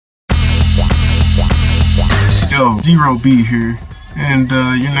Yo, Zero B here, and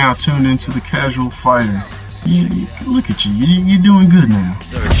you're now tuned into the Casual Fighter. Look at you, you're doing good now.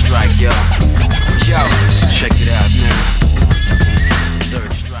 Third strike, yo. Yo, check it out now.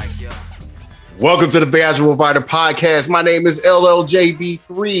 Third strike, yo. Welcome to the Casual Fighter podcast. My name is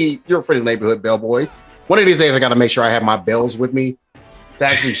LLJB3, your friendly neighborhood bellboy. One of these days, I got to make sure I have my bells with me to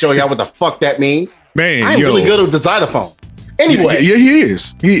actually show y'all what the fuck that means. Man, I'm really good with the xylophone. Anyway. Yeah, he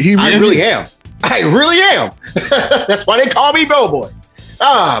is. He I really am. I really am. That's why they call me bellboy.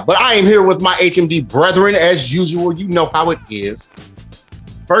 But I am here with my HMD brethren as usual. You know how it is.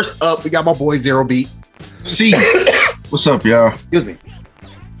 First up, we got my boy Zero Beat. C. What's up, y'all? Excuse me.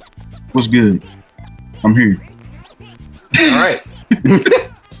 What's good? I'm here. All right.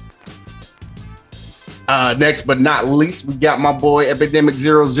 Next but not least, we got my boy Epidemic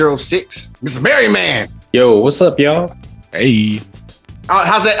 006, Mr. Merryman. Yo, what's up, y'all? Hey.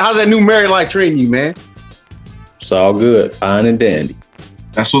 How's that new Merry life treating you, man? It's all good, fine and dandy.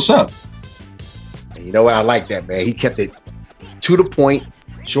 That's what's up. And you know what? I like that, man. He kept it to the point,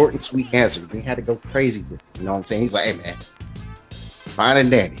 short and sweet answer. We had to go crazy with it. You know what I'm saying? He's like, hey, man, fine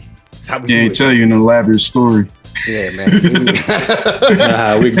and dandy. That's how we do it. Tell you an elaborate story. Yeah, man.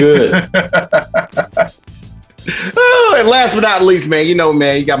 We good. Oh, and last but not least, man, you know,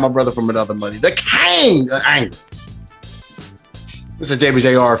 man, you got my brother from another mother, the king of angles. Mr.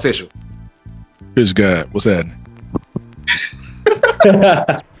 JBJR official. Fish God, what's happening?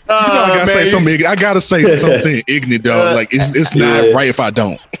 I gotta say something ignorant, though. Like it's not right if I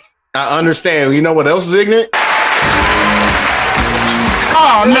don't. I understand. You know what else is ignorant?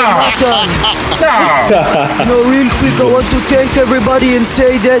 Oh no! No, real quick, I want to thank everybody and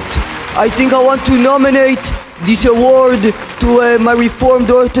say that I think I want to nominate this award to my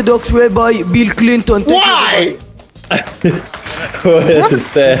Reformed Orthodox Rabbi Bill Clinton. Why? What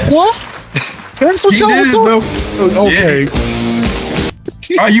is that? What? That's what y'all saw? Okay.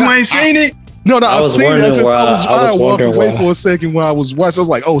 Oh, you ain't seen it? No, I was seen it. I walked away why. for a second when I was watching. I was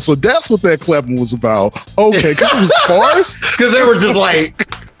like, oh, so that's what that clapping was about. Okay, because it was sparse. Because they were just like,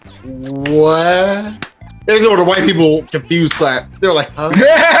 what? They were the white people confused clap. They were like, huh?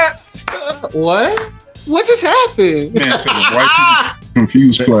 What? What just happened? Man, so the white people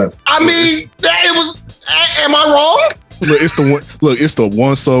confused clap. I mean, it was. Am I wrong? Look, it's the one. Look, it's the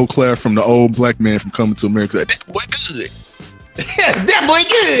one soul clap from the old black man from Coming to America. That boy good. That boy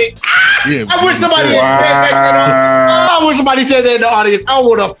good. Yeah, I wish somebody had said that shit. I wish somebody said that in the audience. I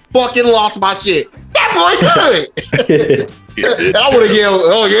would have fucking lost my shit. That boy good. I would have yelled,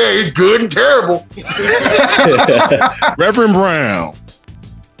 oh yeah, he's good and terrible. Reverend Brown.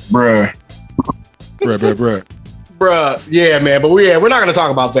 Bruh. Bruh, yeah, man, but we're not gonna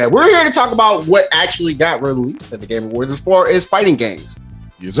talk about that. We're here to talk about what actually got released at the Game Awards as far as fighting games.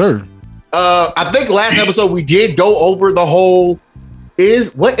 Yes, sir. I think last episode we did go over the whole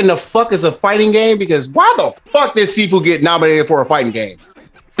what in the fuck is a fighting game? Because why the fuck did Sifu get nominated for a fighting game?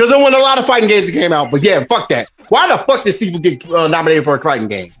 Because there weren't a lot of fighting games that came out, but yeah, fuck that. Why the fuck did Sifu get nominated for a fighting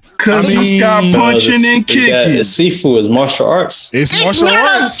game? Because he's got punching and kicking. Sifu is martial arts. It's martial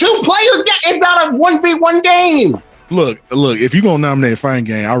arts. It's not a 2-player game. It's not a 1v1 game. Look, if you're gonna nominate a fighting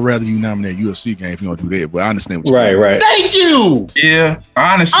game, I'd rather you nominate a UFC game if you're gonna do that. But I understand what you're right. Thank you. Yeah,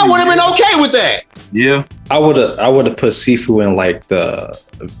 honestly. I would have been okay with that. Yeah. I would have put Sifu in like the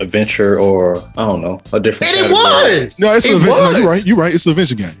adventure or I don't know, a different And category. it was. No, it's an adventure. No, you're right. It's an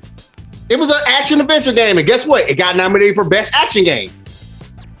adventure game. It was an action adventure game. And guess what? It got nominated for best action game.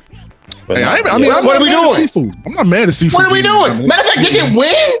 But Hey, not- What are we doing? Seafood. I'm not mad at Seafood. What are we doing? Matter of fact, did it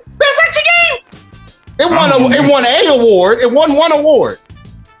win best action game? It won an award. It won one award.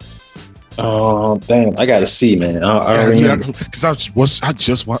 Oh damn! I gotta see, man. I remember. Because I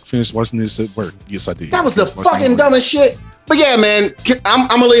just finished watching this at work. Yes, I did. That was the fucking dumbest shit. But yeah, man, I'm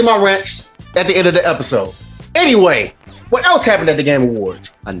gonna leave my rants at the end of the episode. Anyway, what else happened at the Game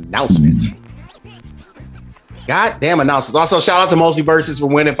Awards? Announcements. Goddamn announcements. Also, shout out to Multiverses for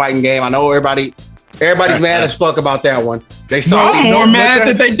winning fighting game. I know everybody's mad as fuck about that one. They saw. I'm more mad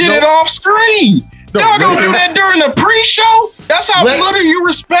that they did it off screen. Y'all gonna do that during the pre-show? That's how little you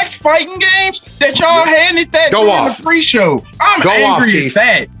respect fighting games that y'all handed that during the pre-show. I'm angry at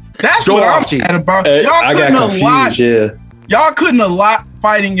that. That's what I'm mad about. I got confused. Y'all couldn't allot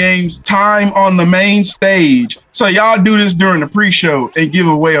fighting games time on the main stage. So y'all do this during the pre-show and give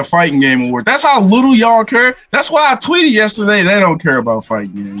away a fighting game award. That's how little y'all care. That's why I tweeted yesterday they don't care about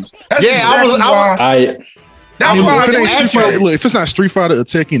fighting games. That's That's why if it's not Street Fighter or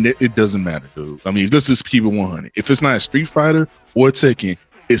Tekken, it doesn't matter, dude. I mean, let's just keep it 100. If it's not Street Fighter or Tekken,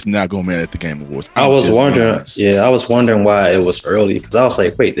 it's not gonna matter at the Game Awards. I was wondering why it was early because I was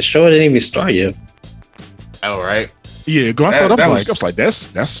like, wait, the show didn't even start yet. All right. Yeah, go outside. I was like,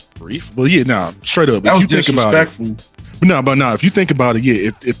 that's brief. But yeah, nah, straight up. That if was you think about it, disrespectful. no, if you think about it,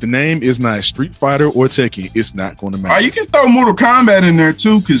 yeah, if the name is not Street Fighter or Tekken, it's not going to matter. You can throw Mortal Kombat in there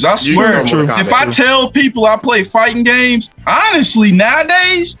too, because I swear, if I tell people I play fighting games, honestly,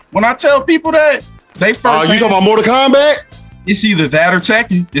 nowadays, when I tell people that, they first. You talking about Mortal Kombat? It's either that or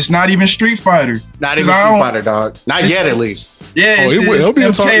Tekken. It's not even Street Fighter. Not even Street Fighter, dog. Not yet, at least. Yeah, it'll be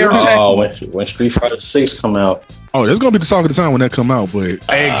a talk. When Street Fighter 6 come out. Oh, there's gonna be the talk of the time when that come out, but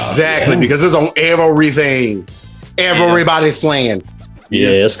exactly because it's on everything. Everybody's playing.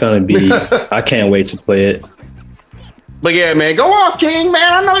 Yeah, it's gonna be. I can't wait to play it. But yeah, man, go off, King,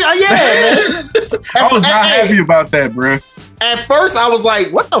 man. I know. Yeah, man. I was not happy about that, bro. At first, I was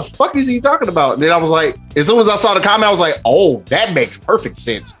like, "What the fuck is he talking about?" And then I was like, as soon as I saw the comment, I was like, "Oh, that makes perfect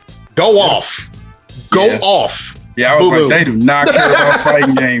sense. Go off, go off." Yeah, I was like, they do not care about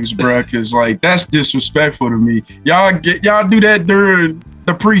fighting games, bro, because like that's disrespectful to me. Y'all do that during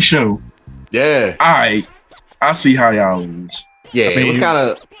the pre-show. Yeah. All right. I see how y'all lose. Yeah, it was kind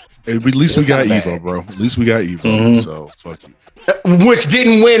of. At least we got Evo, bro. At least we got Evo. So fuck you. Which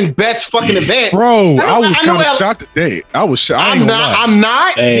didn't win best fucking event, bro. I was kind of shocked today. I was shocked. I'm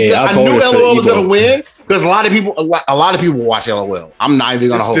not. Hey, I knew LOL was gonna win because a lot of people watch LOL. I'm not even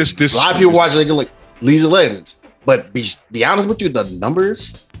gonna hold. A lot of people watch like League of Legends. But be honest with you, the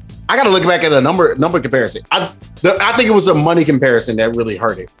numbers. I got to look back at a number comparison. I think it was a money comparison that really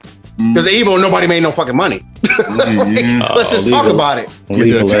hurt it. Because Evo, nobody made no fucking money. Let's just talk about it.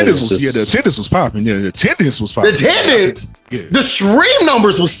 The attendance was popping. Yeah, the attendance was popping. The attendance. Yeah. The stream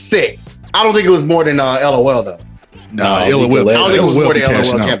numbers was sick. I don't think it was more than LOL though. No, LOL. I don't think it was more than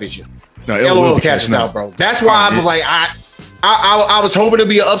LOL championship. No, LOL cashes out, bro. That's why I was like, I was hoping to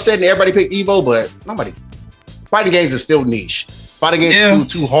be an upset and everybody picked Evo, but nobody. Fighting games is still niche. Fighting games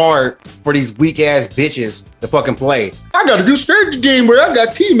is too hard for these weak ass bitches to fucking play. I gotta do strategy game where I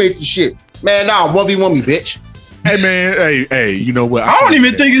got teammates and shit. Man, nah, 1v1 me, bitch. Hey man, hey, you know what? I don't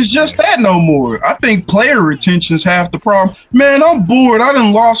even think it's just that no more. I think player retention's half the problem. Man, I'm bored. I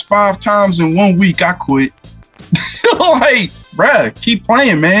done lost 5 times in 1 week. I quit. Like, bruh, keep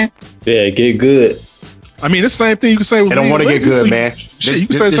playing, man. Yeah, get good. I mean, it's the same thing you can say with League of Legends. They don't want to get good, man. You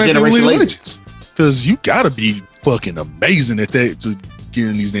can say the same thing with League of Legends. Because you gotta be fucking amazing at that to get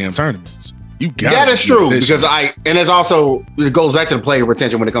in these damn tournaments. You got that is true because it's also it goes back to the player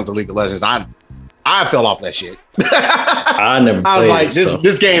retention when it comes to League of Legends. I fell off that shit. I never. I was like,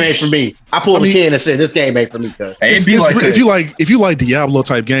 this game ain't for me. I pulled the can and said, this game ain't for me. Cause if you like Diablo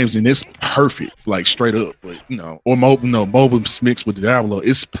type games, then it's perfect, like straight up. But or MOBA mixed with Diablo,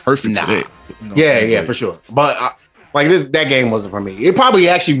 it's perfect for that. Yeah, for sure. But that game wasn't for me. It probably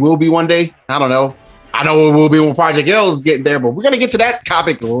actually will be one day. I don't know. I know it will be when Project L is getting there, but we're gonna get to that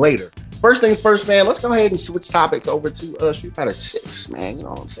topic later. First things first, man. Let's go ahead and switch topics over to Street Fighter 6, man. You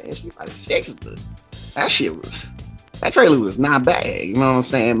know what I'm saying? Street Fighter 6 is good. That trailer was not bad. You know what I'm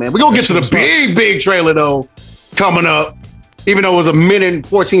saying, man? We're gonna get to the big trailer though coming up. Even though it was 1 minute and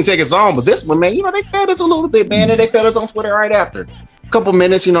 14 seconds long, but this one, man, they fed us a little bit, man, and they fed us on Twitter right after. A couple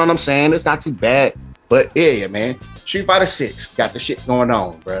minutes, you know what I'm saying? It's not too bad, but yeah, man. Street Fighter 6 got the shit going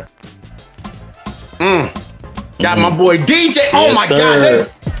on, bro. Got my boy DJ. Oh my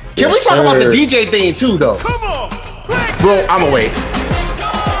God. Can we talk about the DJ thing too, though? Come on, bro. I'ma wait.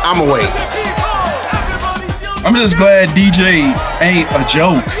 I'm just glad DJ ain't a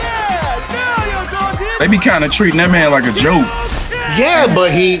joke. They be kind of treating that man like a joke. Yeah, but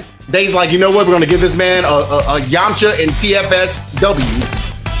they like, you know what? We're gonna give this man a Yamcha and TFSW.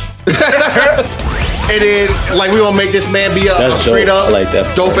 And then like we gonna make this man be a straight up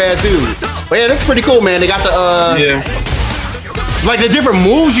dope ass dude. But yeah, that's pretty cool, man. They got the like the different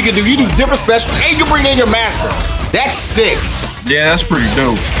moves you can do. You do different specials, and you bring in your master. That's sick. Yeah, that's pretty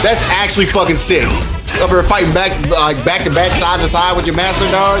dope. That's actually fucking sick. Over fighting back to back, side to side with your master,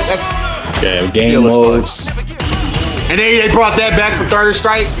 dog. That's game modes. And then they brought that back for Third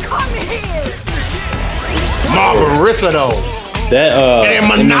Strike. Margarissa though. That and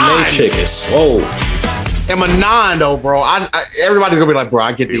MMA chick is swole. And Manon though, bro. Everybody's gonna be like, bro,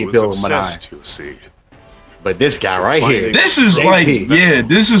 I get the appeal of Manon. But this guy right here, this is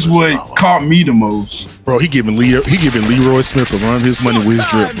this is what caught me the most, bro. He giving Leroy Smith a run of his money with his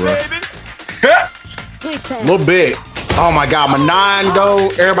drip, bro. A little bit. Oh my God, Manon though.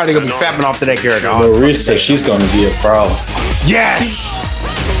 Everybody gonna be fapping off to that character. Marisa, she's gonna be a problem. Yes.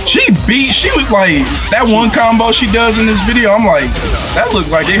 She beat she was like that one combo she does in this video. I'm like, that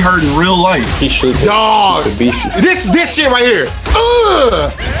looked like it hurt in real life. He shoot Dog. This shit right here. Ugh.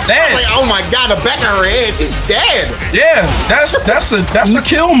 That, Like, oh my god, the back of her head, she's dead. yeah, that's a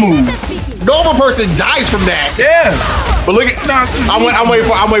kill move. Normal person dies from that. Yeah. But look at, I'm waiting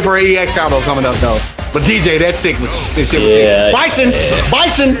for an EX combo coming up though. But DJ, that's sick. This shit was sick.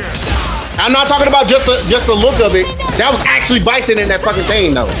 Bison. I'm not talking about just the look of it. That was actually Bison in that fucking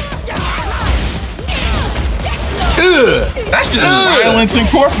thing though. Ugh. That's just violence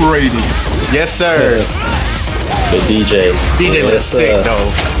incorporated. Yes, sir. The DJ looks sick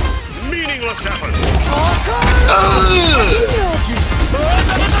though.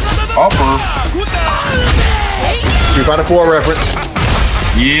 Upper. Street Fighter 4 reference.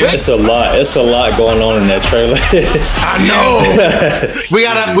 Yeah. It's a lot going on in that trailer. I know. we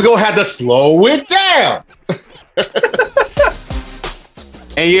gonna have to slow it down.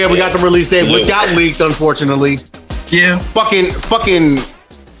 And yeah, we got the release date, which got leaked, unfortunately. Yeah. Fucking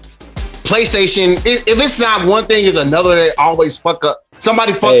PlayStation. If it's not one thing, it's another. They always fuck up.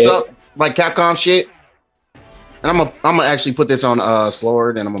 Somebody fucks up like Capcom shit. And I'm gonna actually put this on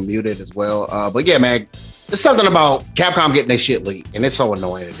slower, and I'm gonna mute it as well. But yeah, man, there's something about Capcom getting their shit leaked, and it's so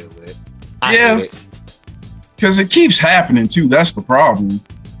annoying to do with. I hate it. Because it keeps happening too. That's the problem.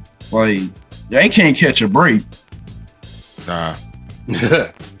 Like, they can't catch a break. Nah.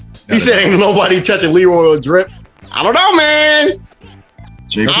 He said ain't nobody touching Leroy or Drip. I don't know, man.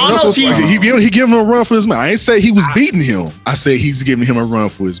 He giving him a run for his money. I ain't say he was beating him. I said he's giving him a run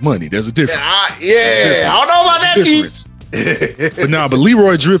for his money. There's a difference. I don't know about that, Chief. But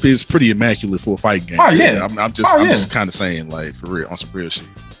Leroy Drip is pretty immaculate for a fighting game. Oh yeah, I'm just kind of saying, like, for real, on some real shit.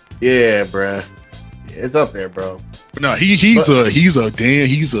 Yeah, bruh. Yeah, it's up there, bro. But no, he's in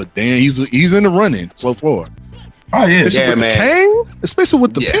the running so far. Oh yeah, especially with man. The Kang, especially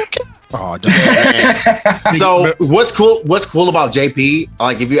with the pimp. Oh, man. So what's cool about JP?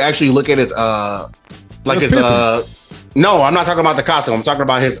 Like, if you actually look at his no, I'm not talking about the costume. I'm talking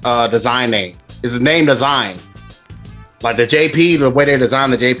about his design name. His name design. Like the JP, the way they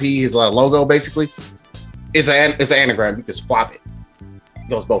designed the JP, his logo basically, it's an anagram. You can swap it. It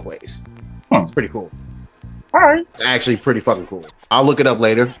goes both ways. It's pretty cool. All right, actually pretty fucking cool. I'll look it up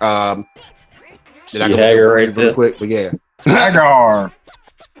later. See Hagar right real quick, but yeah, Hagar.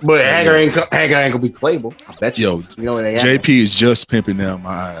 But Hagar ain't gonna be playable. I bet you. You know JP is just pimping down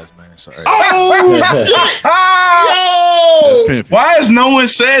my eyes, man. Sorry. Oh shit! Yo! Why has no one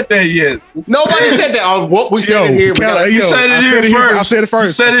said that yet? Nobody said that. What we said it here. You said it here first. I said it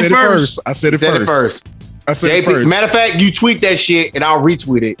first. I said it first. Matter of fact, you tweet that shit and I'll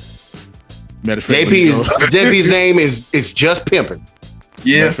retweet it. Matter of fact, JP's name is just pimping.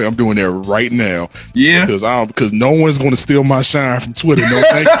 Yeah, I'm doing that right now. Yeah, because no one's going to steal my shine from Twitter. No,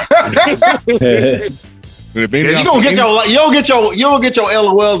 thank you. You don't get your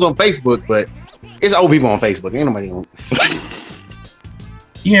LOLs on Facebook, but it's old people on Facebook. Ain't nobody on.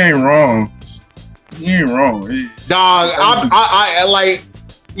 He ain't wrong. Dog, I like,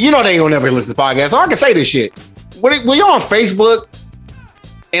 they ain't gonna never listen to podcasts, so I can say this shit. When you're on Facebook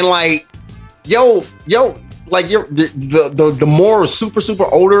and like, like the more super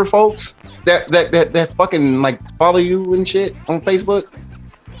older folks that fucking like follow you and shit on Facebook,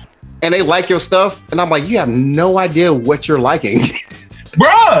 and they like your stuff, and I'm like, you have no idea what you're liking.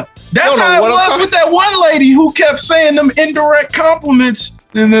 Bruh, that's how it was with that one lady who kept saying them indirect compliments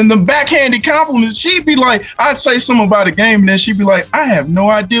and then the backhanded compliments. She'd be like, I'd say something about a game, and then she'd be like, I have no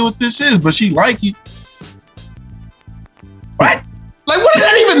idea what this is, but she like it. What? Like, what does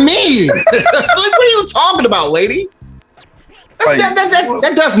that even mean? Like, what are you talking about, lady?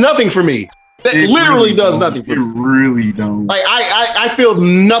 That does nothing for me. That literally does nothing for me. It really don't. Like, I feel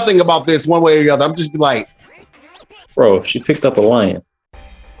nothing about this one way or the other. I'm just like, bro, she picked up a lion.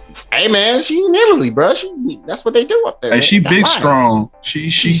 Hey man, she in Italy, bro. That's what they do up there. And she big, strong.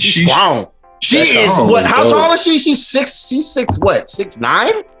 She's strong. She is what? How tall is she? She's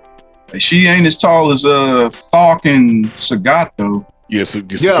 6'9"? She ain't as tall as Thawk and Sagato. Yes, of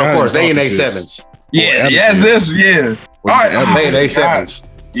course. They in A7s. Yeah, yeah. All right, they in A7s.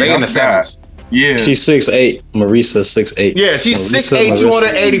 They in the 7s. Yeah. She's 6'8". Marisa 6'8". Yeah, she's 6'8",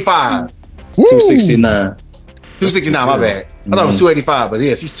 285. 269. 269, my bad. I thought it was 285, but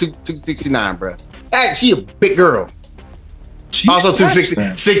yeah, she's 269, bro. Hey, she a big girl. Also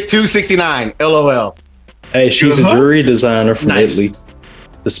 269, LOL. Hey, she's a jewelry designer from Italy,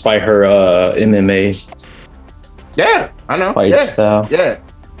 despite her MMA. Yeah, I know. Fight style. Yeah.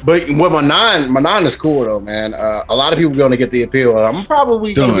 But with Manon is cool though, man. A lot of people going to get the appeal. I'm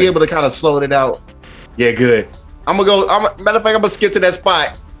probably going to be able to kind of slow it out. Yeah, good. Matter of fact, I'm going to skip to that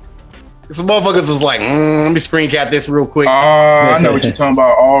spot. Some motherfuckers was like, let me screen cap this real quick. I know what you're talking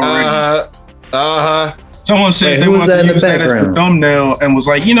about already. Someone said they wanted to use that as the thumbnail and was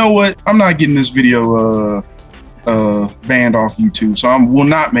like, you know what? I'm not getting this video banned off YouTube, so I will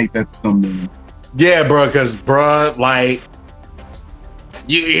not make that the thumbnail. Yeah, bro, because, bro, like,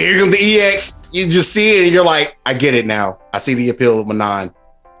 here comes the EX. You just see it and you're like, I get it now. I see the appeal of Manon.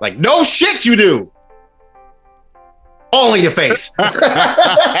 Like, no shit you do. All in your face.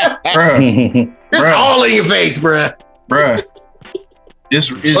 Bruh. It's all in your face, bruh. Bruh.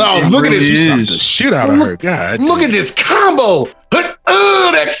 Look at this. The shit out of her. God. Look at this combo.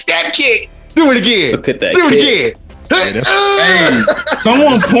 Oh, that stab kick. Do it again. Look at that. Do it again. Hey,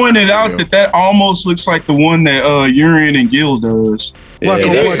 someone pointed out that almost looks like the one that Urien and Gil does. Yeah,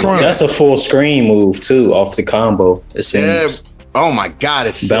 that's a full screen move too off the combo. It seems. Yeah. Oh my God,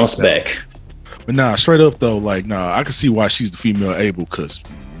 it's bounce sick, back. But nah, straight up though, like I can see why she's the female Abel, cause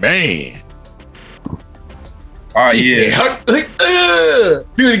man. Oh yeah.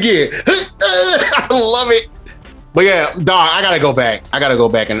 Do it again. I love it. But yeah, dog, I gotta go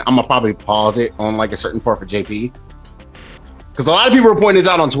back and I'm gonna probably pause it on like a certain part for JP. Because a lot of people are pointing this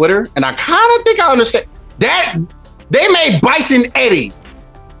out on Twitter, and I kind of think I understand that they made Bison Eddie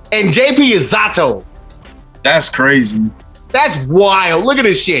and JP is Zato. That's crazy. That's wild. Look at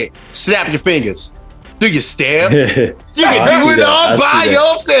this shit. Snap your fingers. Do your stab. You can do it all by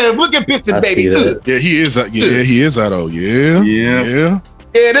yourself. Look at Pipson, baby. Yeah, he is. Yeah, he is Zato. Yeah.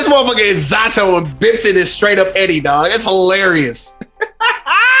 Yeah, this motherfucker is Zato and Bipson is straight up Eddie, dog. That's hilarious.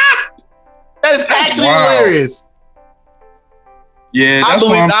 That is actually hilarious. Yeah, that's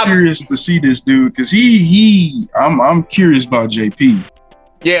why I'm curious to see this dude, because I'm curious about JP.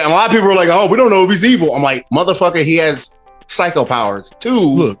 Yeah, and a lot of people are like, oh, we don't know if he's evil. I'm like, motherfucker, he has psycho powers.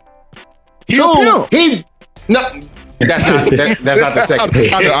 Look, that's not the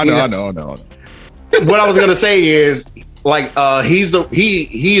second. I know. What I was gonna say is, like, he is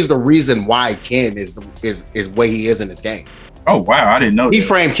the reason why Ken is way he is in this game. Oh wow, I didn't know he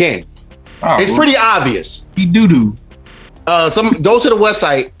framed Ken. It's pretty obvious. He doo-doo. Go to the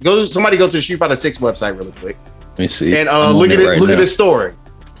website. Somebody go to the Street Fighter 6 website really quick. Let me see. And look at it. Look at this story.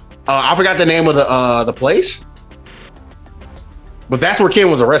 I forgot the name of the place, but that's where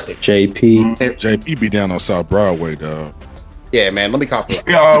Ken was arrested. JP be down on South Broadway, dog. Yeah, man. Let me copy it.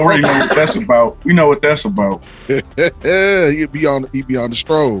 We already know what that's about. We know what that's about. He'd be on the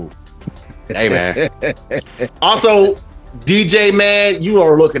stroll. Hey, man. Also, DJ, man, you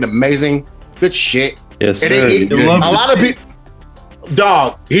are looking amazing. Good shit. Yes, and a lot of people,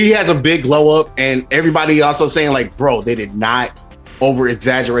 dog, he has a big glow up, and everybody also saying like, bro, they did not over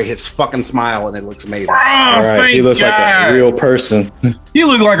exaggerate his fucking smile, and it looks amazing. Right. He looks like a real person. He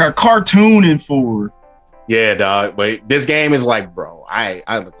looked like a cartoon in 4. Yeah, dog. But this game is like, bro, I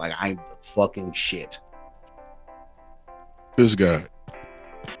look like I'm the fucking shit. This guy.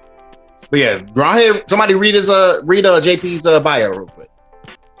 But yeah, go ahead. Somebody read JP's bio real quick.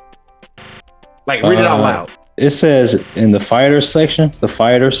 Like, read it out loud. It says in the fighters section.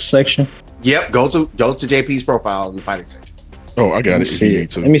 Yep. Go to JP's profile in the fighters section. Oh, I got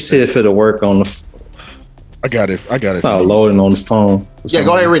it. Let me see if it'll work on the. I got it. It's not loading on the phone. Yeah,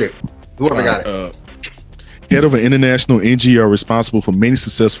 go ahead and read it. Whoever got it. Head of an international NGO responsible for many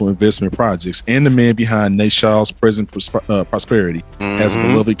successful investment projects and the man behind Nashaw's present prosperity has a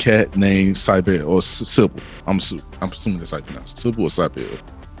beloved cat named Cybele or Sybil. I'm assuming that's how you pronounce it. Sybil or Cybele.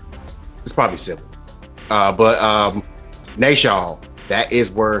 It's probably Sybil. But Nashaw, that is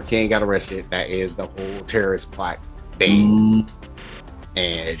where Ken got arrested. That is the whole terrorist plot thing.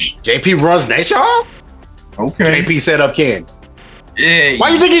 And JP runs Nashaw? Okay. JP set up Ken. Yeah. Why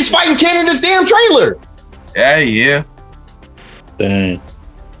you think he's fighting Ken in this damn trailer? Yeah. Dang.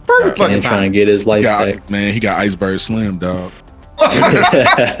 Perfect fucking trying to get his life back. Man, he got Iceberg Slim, dog.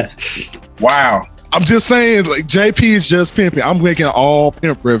 Wow. I'm just saying, like, JP is just pimping. I'm making all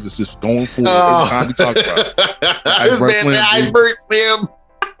pimp references going forward every time we talk about it. This man's Iceberg Slim.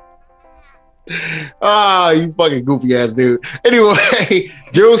 You fucking goofy ass dude. Anyway,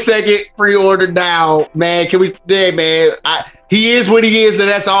 June 2nd, pre-order now. Man, can we man? He is what he is, and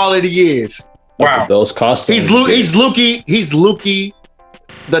that's all that he is. Wow. Those costumes. He's Lukey,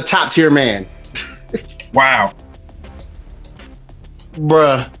 the top tier man. Wow.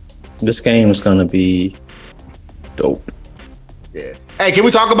 Bruh. This game is gonna be dope. Yeah. Hey, can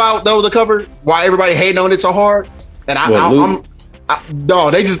we talk about though the cover? Why everybody hating on it so hard? And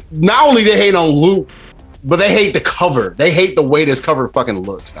they just not only they hate on Luke, but they hate the cover. They hate the way this cover fucking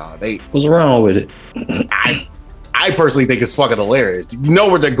looks. Dog. What's wrong with it? I personally think it's fucking hilarious. You know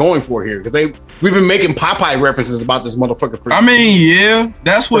what they're going for here because we've been making Popeye references about this motherfucker for. I mean, yeah,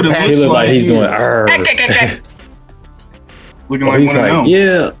 that's what it He looks looks like he's doing. looking like one of them.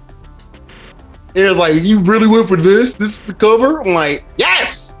 Yeah. It was like, you really went for this? This is the cover? I'm like,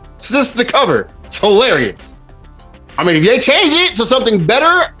 yes, this is the cover. It's hilarious. I mean, if they change it to something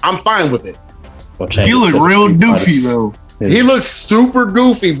better, I'm fine with it. He look real doofy though. He looks super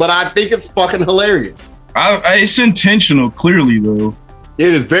goofy, but I think it's fucking hilarious. It's intentional, clearly though.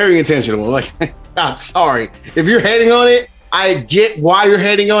 It is very intentional. Like, I'm sorry. If you're hating on it, I get why you're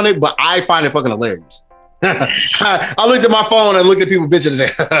hating on it, but I find it fucking hilarious. I looked at my phone and looked at people bitching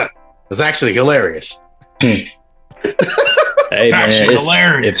and said, it's actually hilarious. Hey, It's man, actually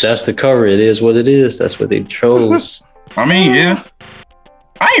hilarious. If that's the cover, it is what it is. That's what they chose. I mean, yeah.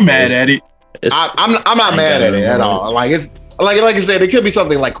 I ain't mad at it. I'm not mad at it at all. Like it's like I said, it could be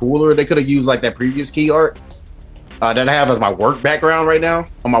something like cooler. They could have used like that previous key art that I have as my work background right now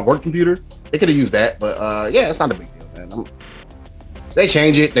on my work computer. They could have used that, but yeah, it's not a big deal, man. They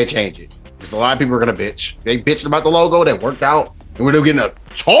change it. Because a lot of people are gonna bitch. They bitched about the logo that worked out, and we're getting a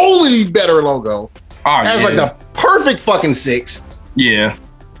totally better logo. That's like the perfect fucking 6. Yeah.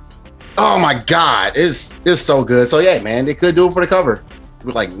 Oh my god, it's so good. So yeah, man, they could do it for the cover.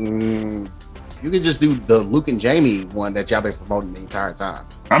 We're like, you could just do the Luke and Jamie one that y'all been promoting the entire time.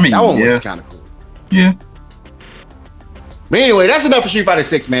 I mean, that one was kind of cool. Yeah. But anyway, that's enough for Street Fighter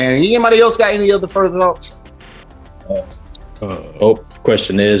 6, man. Anybody else got any other further thoughts? The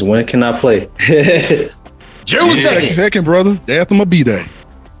question is, when can I play? June 2nd. Tekken, brother. The after my B-Day.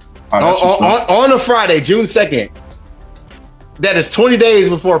 On a Friday, June 2nd. That is 20 days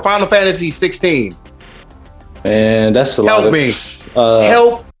before Final Fantasy 16. And that's a lot of...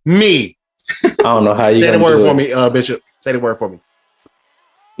 Help me. I don't know how you say the word for me, Bishop. Say the word for me.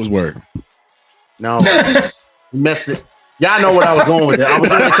 What's word? No. You messed it. Y'all know what I was going with. I was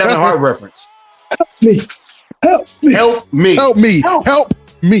doing the Kevin Hart reference. Help me. Help me. Help me. Help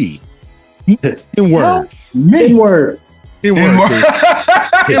me. In word. In word. In word.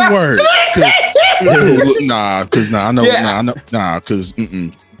 In word. Nah, because I know. Yeah. Nah, because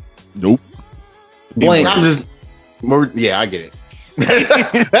nope. Blank. I'm just. Yeah, I get it.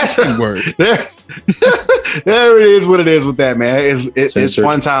 That's a word. There it is. What it is with that, man. It's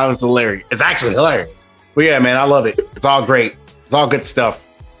fun time. It's hilarious. It's actually hilarious. But yeah, man, I love it. It's all great. It's all good stuff.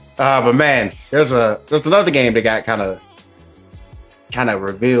 But man, there's another game that got kind of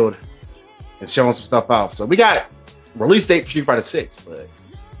revealed and showing some stuff off. So we got release date for Street Fighter 6, but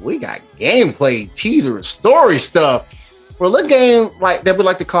we got gameplay, teaser, and story stuff for a little game like that we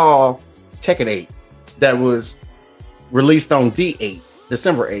like to call Tekken 8 that was released on D8,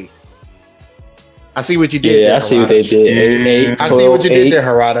 December 8th. I see what you did. Yeah, I see what they did. 8, 12, I see what you did there,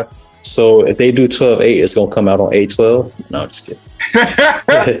 Harada. So if they do 12-8, it's gonna come out on 8/12. No, I'm just kidding.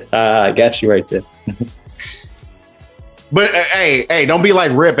 I got you right there. But hey, don't be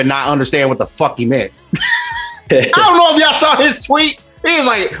like Rip and not understand what the fuck he meant. I don't know if y'all saw his tweet. He's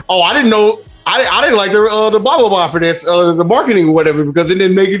like, "Oh, I didn't know. I didn't like the blah blah blah for this, the marketing or whatever, because it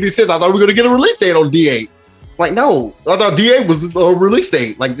didn't make any sense. I thought we were gonna get a release date on D8. Like, no, I thought D8 was a release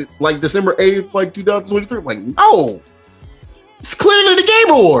date, like December 8th, like 2023. I'm like, no, it's clearly the Game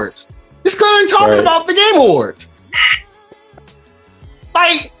Awards. It's clearly talking about the Game Awards.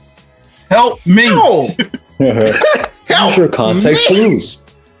 Like, help me. No. Help your context clues.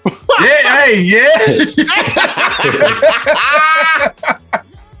 Yeah, hey, yeah.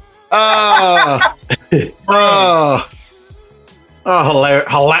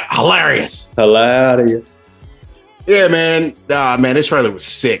 Hilarious. Hilarious. Yeah, man. Man, this trailer was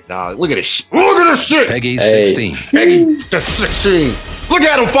sick, dog. Look at this shit. Look at this shit. Peggy 16. Peggy the 16. Look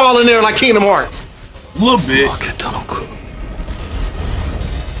at him falling there like Kingdom Hearts. A little bit.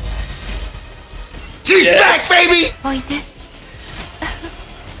 She's back, baby.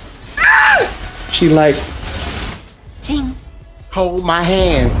 She like, hold my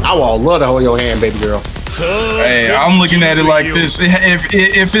hand. I would love to hold your hand, baby girl. Hey, I'm looking at it like this.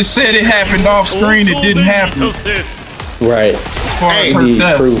 If it said it happened off screen, it didn't happen. right. Hey,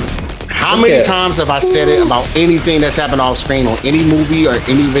 how many times have I said it about anything that's happened off screen on any movie or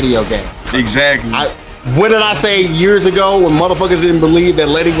any video game? Exactly. What did I say years ago when motherfuckers didn't believe that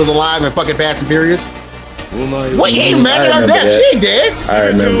Letty was alive in fucking Fast and Furious? What, you ain't mad at her death? She ain't dead. I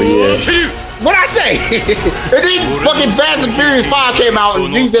remember, yeah. What'd I say? And then fucking Fast and Furious 5 came out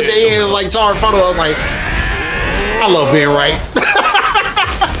and she's at the end like saw her photo. I was like, I love being right.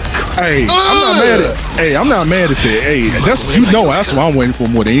 Hey, I'm not mad at that. Hey, that's that's what I'm waiting for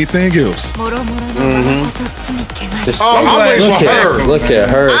more than anything else. Mm-hmm. I'm waiting for her. Look at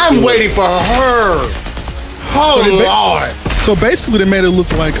her. I'm waiting for her. Oh, Lord. So basically, they made it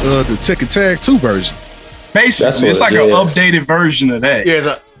look like the Tekken Tag 2 version. Basically, it's like an updated version of that.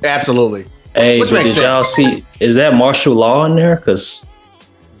 Yeah, absolutely. Hey, but did y'all see? Is that martial law in there? Because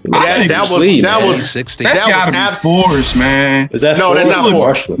that was gotta be Forrest, man. Is that no? Forrest? That's not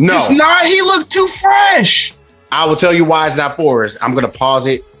Forrest. No, it's not. He looked too fresh. I will tell you why it's not Forrest. I'm gonna pause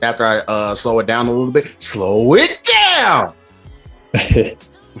it after I slow it down a little bit. Slow it down.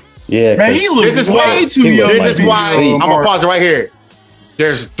 Yeah, man, he looks way too young. This is why I'm gonna pause it right here.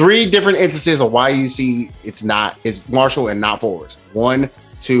 There's 3 different instances of why you see it's Marshall and not Forrest. 1,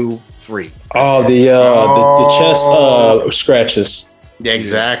 2, 3. Oh, the chest scratches. Yeah,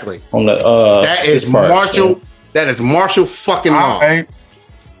 exactly. On the that is Marshall. Yeah. That is Marshall fucking Long. All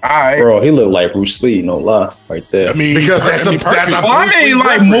right. Bro, he looked like Bruce Lee, no lie, right there. I mean, because that's a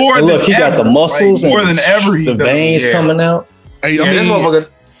like more than look, he got the muscles more than ever. The veins coming out. Hey, this motherfucker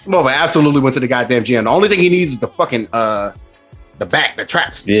absolutely went to the goddamn gym. The only thing he needs is the fucking the back, the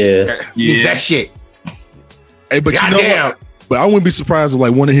traps. Yeah. He needs that shit. Hey, but you know what? But I wouldn't be surprised if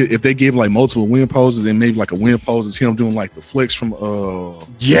like if they gave like multiple wind poses and maybe like a wind pose is him doing like the flex from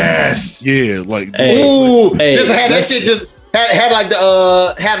yes. Yeah, like just had that shit just had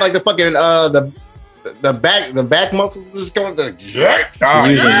like the fucking the back muscles just going to using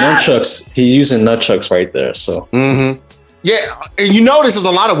nunchucks. He's using nunchucks right there. So yeah, and you notice there's a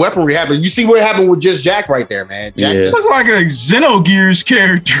lot of weaponry happening. You see what happened with just Jack right there, man. Jack just looks like a Xenogears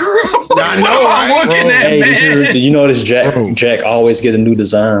character. I know. Right? Did you notice Jack always get a new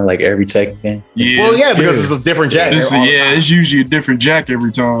design like every Tekken game? Yeah. Well, yeah, because it's a different Jack. It's usually a different Jack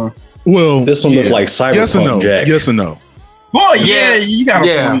every time. Well, this one looked like Cyberpunk Jack. Yes or no? Well, yeah, you got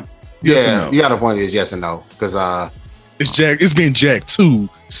a point. Yes and no. You got a point. Is yes and no because it's Jack. It's been Jack 2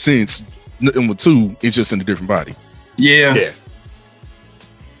 since number 2. It's just in a different body. Yeah.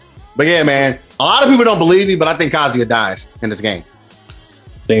 But yeah, man, a lot of people don't believe me, but I think Kazuya dies in this game.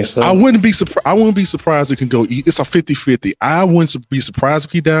 Think so? I wouldn't be surprised it can go. It's a 50-50. I wouldn't be surprised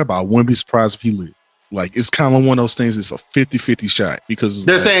if he died, but I wouldn't be surprised if he lived. Like it's kind of one of those things. It's a 50-50 shot because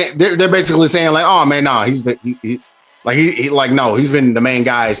they're saying they're basically saying like, oh man, no, he's no, he's been the main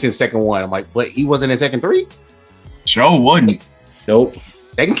guy since Tekken 1. I'm like, but he wasn't in Tekken 3. Sure wasn't. Nope.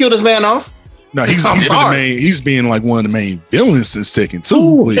 They can kill this man off. No, he's being like one of the main villains since Tekken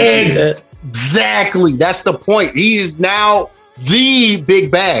 2. Exactly. That's the point. He is now the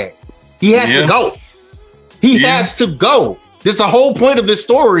big bad. He has to go. He has to go. This is the whole point of this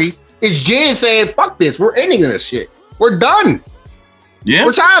story is Jin saying, fuck this. We're ending this shit. We're done. Yeah.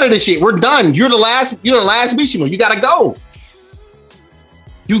 We're tired of this shit. We're done. You're the last Mishima. You gotta go.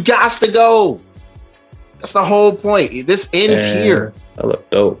 You got to go. That's the whole point. This ends here. That look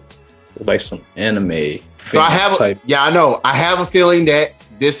dope. Like some anime. So I know. I have a feeling that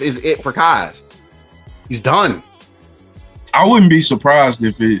this is it for Kaz. He's done. I wouldn't be surprised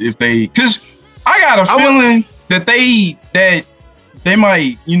if they, because I got a feeling that they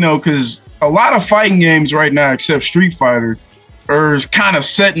might, because a lot of fighting games right now, except Street Fighter, are kind of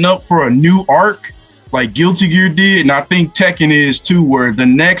setting up for a new arc, like Guilty Gear did, and I think Tekken is too, where the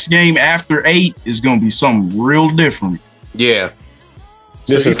next game after 8 is going to be something real different. Yeah.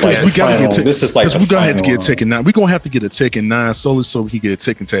 This is like we're gonna have to get Tekken 9. We're gonna have to get a Tekken 9 solely so we can get a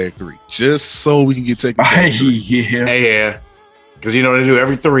Tekken Tag 3. Just so we can get Tekken Tag 3. Yeah. Because they do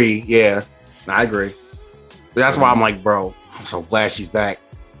every 3. Yeah. I agree. That's why I'm like, bro, I'm so glad she's back.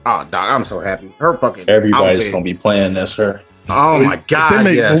 Oh, dog, I'm so happy. Her fucking everybody's outfit. Gonna be playing this her. Oh my god.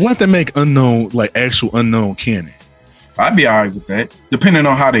 What they make unknown, like actual unknown canon? I'd be alright with that, depending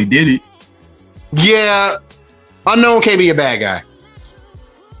on how they did it. Yeah. Unknown can't be a bad guy.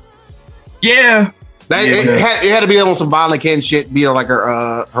 Yeah. It had to be on some violent Ken shit, be like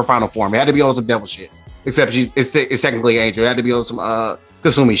her final form. It had to be on some devil shit. Except it's technically Angel. It had to be on some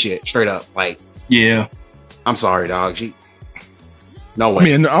Kasumi shit, straight up. Like, yeah. I'm sorry, dog. No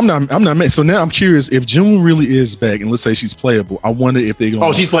way. I mean, I'm not. So now I'm curious if June really is back, and let's say she's playable. I wonder if they're going.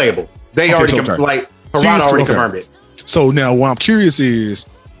 Oh, she's playable. They already Harada already confirmed it. So now, what I'm curious is,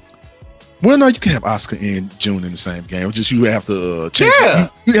 well, no, you can have Asuka and June in the same game. Just you have to change. Yeah.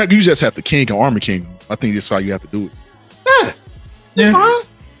 You just have to King and Armor King. I think that's why you have to do it. Yeah. That's fine.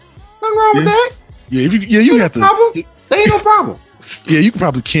 Nothing wrong with that. Yeah. You have to. Problem. There ain't no problem. Yeah, you can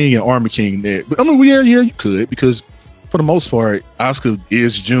probably King and Armor King there. But I mean, yeah, you could, because for the most part, Asuka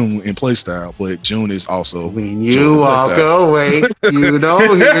is June in playstyle, but June is also. When you walk away, you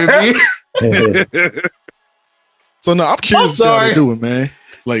don't hear me. So no, I'm curious to see how they do it, man.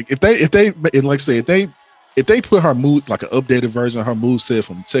 Like if they put her moves like an updated version of her move set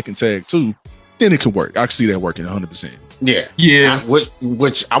from Tekken Tag 2, then it could work. I can see that working 100%. Yeah. Which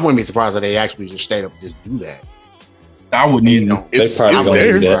I wouldn't be surprised if they actually just straight up just do that. I wouldn't even. It's probably gonna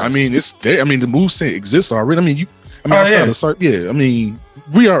do there. that. I mean, it's there. I mean, the moveset exists already. I mean, yeah. I mean,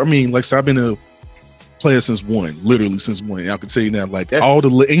 we are. I mean, like I said, I've been a player since literally since one. I can tell you now, like all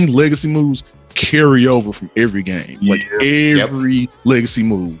the any legacy moves carry over from every game. Like every legacy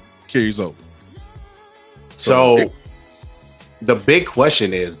move carries over. So the big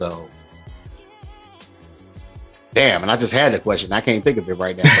question is though. Damn, and I just had the question. I can't think of it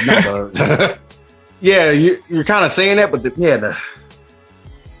right now. But no, yeah, you're kind of saying that, but the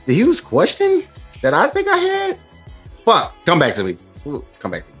huge question that I think I had. Fuck, come back to me. Ooh,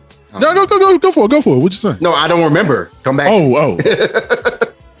 come back to me. No, go for it. What'd you say? No, I don't remember. Come back. Oh.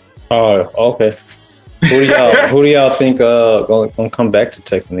 Oh, okay. Who do y'all think gonna come back to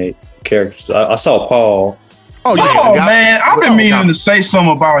Tekken 8 characters? I saw Paul. Oh man, I've been meaning to say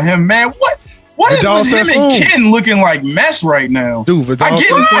something about him, man. What is with him and Ken looking like mess right now? Dude, I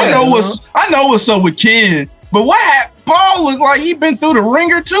know what's up with Ken, but what happened? Paul looked like he been through the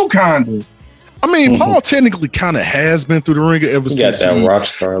ringer too, kinda. I mean, Paul technically kind of has been through the ringer ever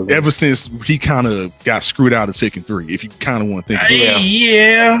since he kind of got screwed out of Tekken 3. If you kind of want to think,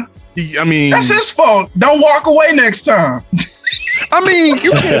 I mean, that's his fault. Don't walk away next time. I mean,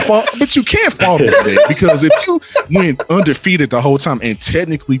 you can't fault, but you can't fault him for that because if you went undefeated the whole time and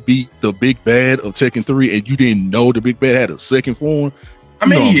technically beat the big bad of Tekken 3 and you didn't know the big bad had a second form, I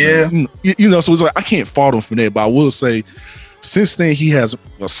mean, so it's like I can't fault him for that. But I will say, since then he has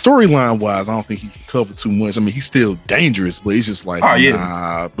storyline wise, I don't think he covered too much. I mean, he's still dangerous, but he's just like,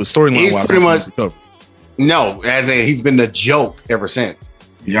 but storyline wise, pretty much covered. No, as in he's been the joke ever since.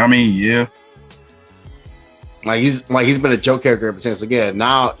 Yeah, I mean, yeah. Like he's been a joke character ever since. Again,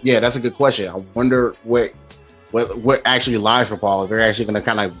 now, that's a good question. I wonder what actually lies for Paul. If they're actually going to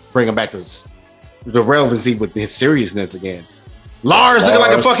kind of bring him back to the relevancy with his seriousness again. Lars looking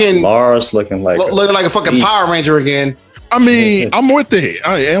like a fucking Power Ranger again. I mean, I'm with it.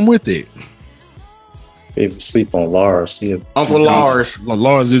 I am with it. People sleep on Lars. Uncle Lars.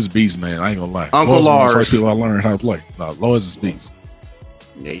 Lars is beast, man. I ain't gonna lie. Uncle Lars. The first people I learned how to play. No, Lars is beast.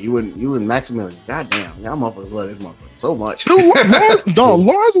 Yeah, you and Maximilian. Goddamn, y'all motherfuckers love this motherfucker so much. Dude,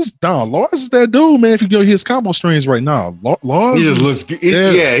 Lars is that dude, man. If you go his combo strings right now, Lars he just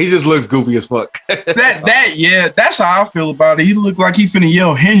looks goofy as fuck. That's how I feel about it. He looked like he finna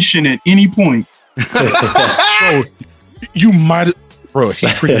yell Henshin at any point. Bro, you might, bro. He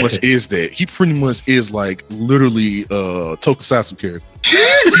pretty much is that. He pretty much is like literally Tokusatsu character.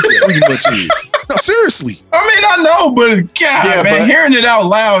 He pretty much is. No, seriously. I mean, I know, but God, hearing it out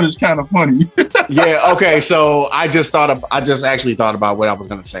loud is kind of funny. Okay. So I just actually thought about what I was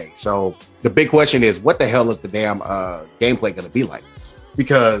gonna say. So the big question is, what the hell is the damn gameplay gonna be like?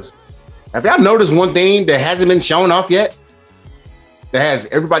 Because have y'all noticed one thing that hasn't been shown off yet? That has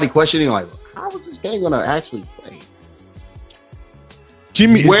everybody questioning, like, how is this game gonna actually play?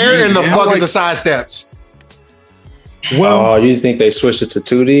 Where in the fuck is the side steps? Well, you think they switched it to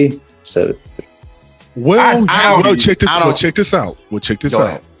 2D? Check this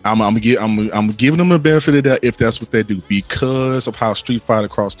out. I'm giving them a benefit of that if that's what they do because of how Street Fighter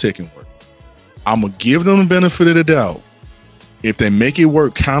Cross Tekken work. I'm gonna give them the benefit of the doubt. If they make it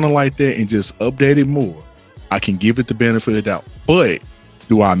work kind of like that and just update it more, I can give it the benefit of the doubt. But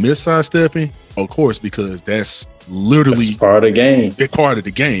do I miss sidestepping? Of course, because that's literally part of the game. It's part of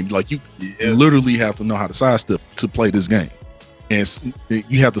the game. Like you literally have to know how to sidestep to play this game. And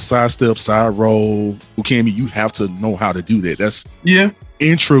you have to sidestep, side roll, Ukemi. You have to know how to do that. That's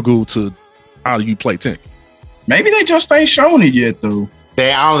integral to how you play Tekken. Maybe they just ain't shown it yet, though.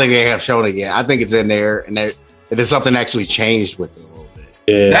 I don't think they have shown it yet. I think it's in there, and there's something actually changed with it a little bit.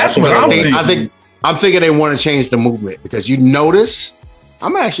 Yeah, that's what I'm thinking. I'm thinking they want to change the movement because you notice.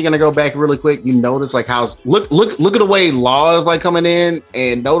 I'm actually gonna go back really quick. You notice like how look at the way Law is like coming in,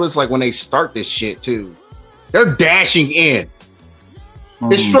 and notice like when they start this shit too, they're dashing in.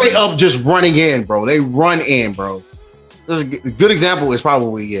 They're straight up just running in, bro. They run in, bro. There's a good example is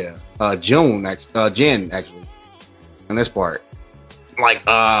probably Jin actually in this part. Like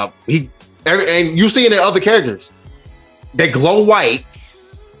and you see it in other characters. They glow white,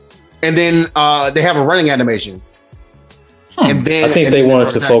 and then they have a running animation. And then I think they wanted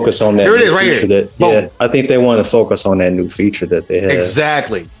to focus on that. Here it is, right here. I think they want to focus on that new feature that they have.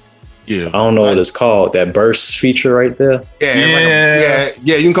 Exactly. Yeah. I don't know what it's called. That burst feature right there. Yeah.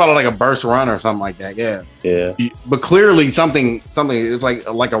 You can call it like a burst run or something like that. Yeah. But clearly something is like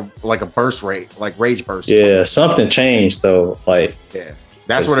a burst rate, like rage burst. Yeah. Something changed though. Like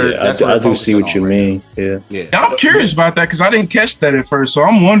that's what I do see what you mean. Yeah. I'm curious about that because I didn't catch that at first, so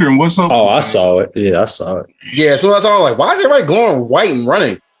I'm wondering what's up. Oh, I saw it. Yeah, I saw it. Yeah, so that's all. Like, why is everybody glowing white and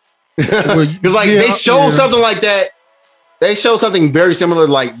running? Because they showed something like that they showed something very similar.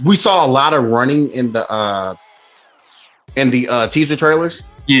 Like we saw a lot of running in the teaser trailers.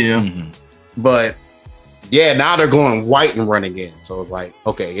 Yeah. But yeah, now they're going white and running in. So it's like,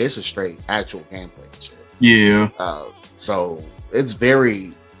 okay, it's a straight actual gameplay shit. Yeah. So it's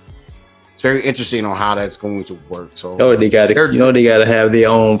very interesting on how that's going to work. So they got to have their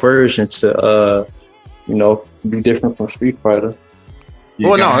own version to be different from Street Fighter.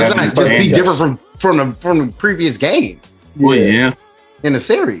 Well, no, it's not just be different from the previous game. Well, yeah, in the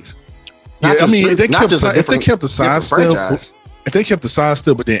series. If they kept the side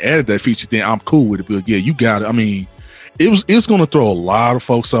step, but then added that feature, then I'm cool with it. But yeah, you got it. I mean, it's going to throw a lot of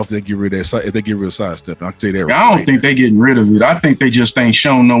folks off if they get rid of that. If they get rid of side step, I can tell you that. I don't think they're getting rid of it. I think they just ain't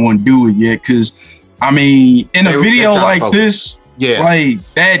shown no one do it yet. Because I mean, in a video like this. Yeah,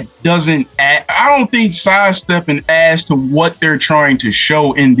 like that doesn't add, I don't think sidestepping adds to what they're trying to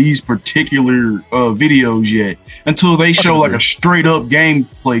show in these particular videos yet until they show like a straight up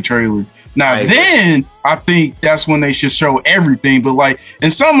gameplay trailer. Now then I think that's when they should show everything. But like in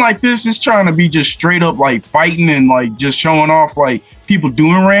something like this, it's trying to be just straight up like fighting and like just showing off like people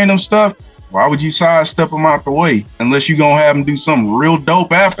doing random stuff. Why would you sidestep them out the way unless you're gonna have them do something real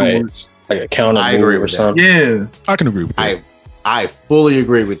dope afterwards? Like a counter move or something. Yeah, I can agree with that. I fully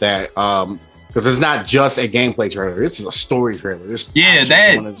agree with that. Because it's not just a gameplay trailer. This is a story trailer. Yeah.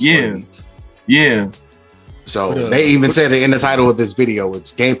 So they even said it in the title of this video.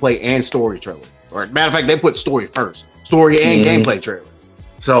 It's gameplay and story trailer. Or matter of fact, they put story first. Story and gameplay trailer.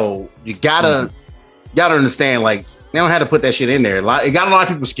 So you gotta understand, like, they don't have to put that shit in there. It got a lot of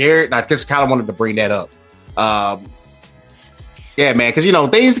people scared, and I just kind of wanted to bring that up. Yeah, man, because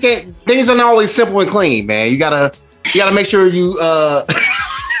things aren't always simple and clean, man. You gotta make sure you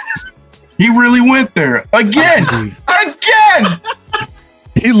he really went there again.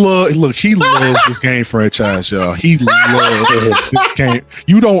 He loves this game franchise, y'all. He loves this game.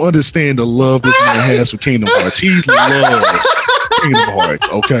 You don't understand the love this man has for Kingdom Hearts. He loves Kingdom Hearts,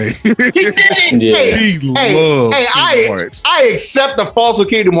 okay? He loves Kingdom Hearts. I accept the false of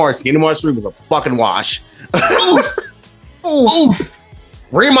Kingdom Hearts. Kingdom Hearts 3 was a fucking wash. Oof.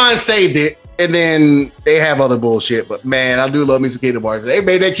 Remind saved it. And then they have other bullshit, but man, I do love me some Kingdom Hearts. They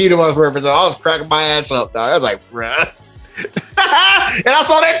made that Kingdom Hearts reference. I was cracking my ass up, dog. I was like, bruh. And I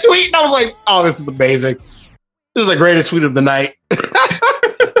saw that tweet and I was like, oh, this is amazing. This is the greatest tweet of the night.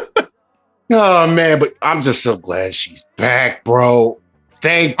 Oh man, but I'm just so glad she's back, bro.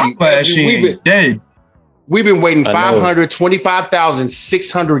 Thank you. I'm glad she ain't dead. We've been waiting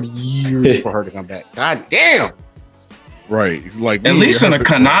 525,600 years for her to come back. God damn. Right, like at least in a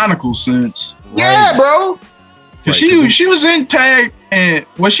canonical sense. Yeah, right. Bro. Because she was in tag, and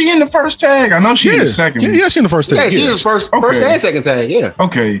was she in the first tag? I know she in the second. Yeah, she in the first tag. Yeah, she was first and second tag. Yeah.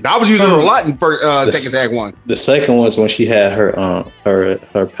 Okay. I was using her a lot in second tag one. The second was when she had her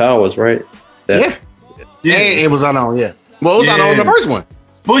powers, right? Yeah. And it was unknown. Yeah. Well, it was unknown in the first one.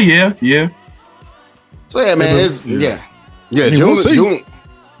 Well, yeah. So yeah, man, June.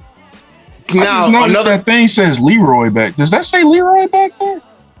 Now, another thing says Leroy back. Does that say Leroy back there?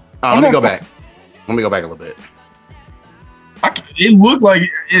 Let me go back. Let me go back a little bit. It looked like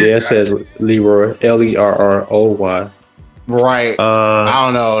it says Leroy, Lerroy. Right. I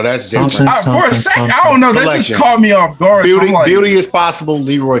don't know. That's different. For a second, I don't know. That just caught me off guard. Beauty is possible.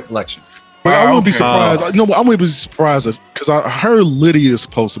 Leroy collection. But I wouldn't be surprised. I wouldn't be surprised because I heard Lydia is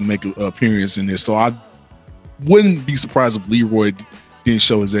supposed to make an appearance in this, so I wouldn't be surprised if Leroy didn't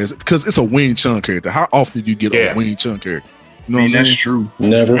show his ass because it's a Wing Chun character. How often do you get a Wing Chun character? You know what I'm saying? That's true.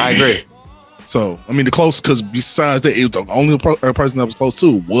 Never. I agree. So the close, because besides that, the only person that was close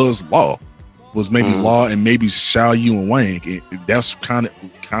to was Law, was maybe Law and maybe Xiao Yu and Wang. And that's kind of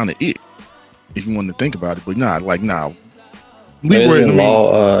it, if you want to think about it. But Leroy,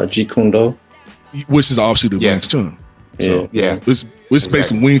 Law Jeet Kune Do, which is obviously the Wing Chun. So it's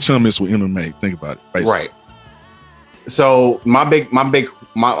basically Wing Chun mixed with MMA. Think about it, basically. Right. So my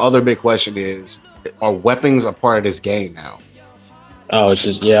other big question is: are weapons a part of this game now? I was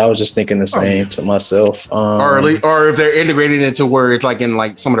just thinking the same to myself. Or if they're integrated into where it's like in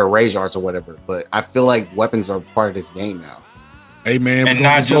like some of the rage arts or whatever. But I feel like weapons are part of this game now. Hey man, and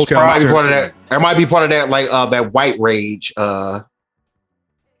not just part of that. It might be part of that, like that white rage,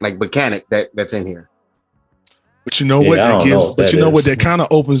 like mechanic that's in here. But you know what that gives? But you know what that kind of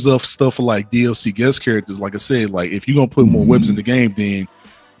opens up stuff for like DLC guest characters. Like I said, like if you're gonna put more weapons in the game, then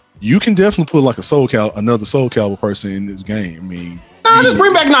you can definitely put like another Soul Calibur person in this game. I mean, just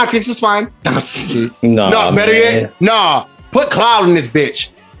bring back Noctis. It's fine. No, better yet, put Cloud in this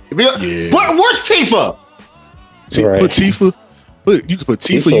bitch. Where's Tifa? Put you could put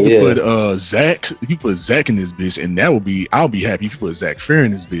Tifa, you could put Zach, you could put Zach in this bitch, and that would be I'll be happy if you put Zach Fair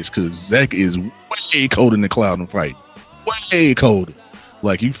in this bitch because Zach is way colder than Cloud in fight. Way colder.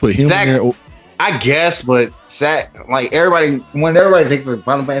 Like you put him Zach, in there. I guess, but Zach, like when everybody thinks of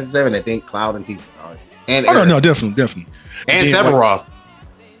Final Fantasy 7, they think Cloud and Tifa. And no, definitely. And Sephiroth.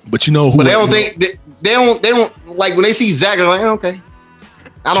 But you know who? But they don't think they don't like when they see Zach. They're like, okay.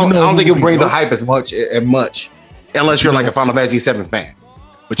 I don't think it'll bring the hype as much unless you're like a Final Fantasy 7 fan.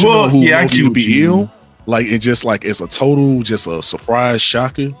 But you know who would be ill? Like it just like it's a total just a surprise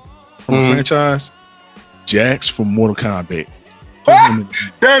shocker from the franchise. Jax from Mortal Kombat.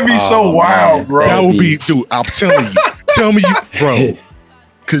 That'd be so wild, bro. That would be, dude. I'm telling you, bro.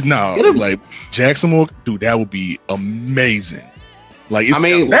 Because like Jackson, dude, that would be amazing. Like,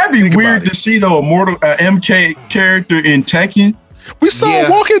 that'd be weird to see though a MK character in Tekken. We saw a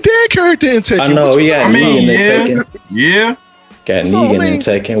Walking Dead character in Tekken. I know we got Negan in Tekken. Yeah, got Negan in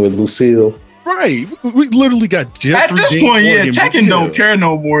Tekken with Lucille. Right, we literally got Jeffrey. At this point, Tekken don't care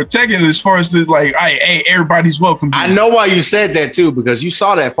no more. Tekken, as far as the like, hey, everybody's welcome. I know why you said that too, because you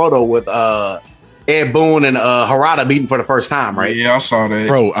saw that photo with Ed Boon and Harada meeting for the first time, right? Yeah, I saw that,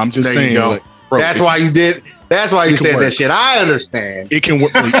 bro. I'm just saying, like, bro, that's why you did. That's why you said that shit. I understand. It can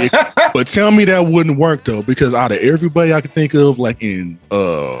work, but tell me that wouldn't work though, because out of everybody I could think of, like in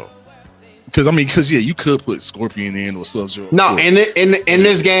because you could put Scorpion in or Sub-Zero. No, in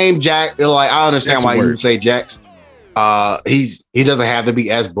this game, Jack, like I understand why you would say Jax. He doesn't have to be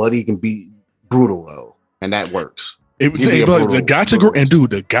as bloody. He can be brutal though, and that works. The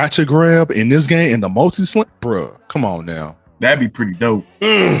gotcha grab in this game and the multi-slam, bro. Come on now, that'd be pretty dope.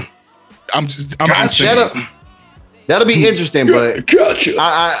 I'm just saying. That'll be interesting, but gotcha.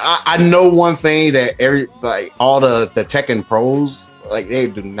 I know one thing that all the Tekken pros, like they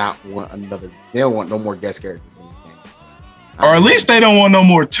do not want they don't want no more guest characters in this game. Or at least they don't want no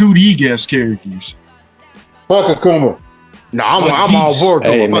more 2D guest characters. Fuck Akuma. No, I'm all for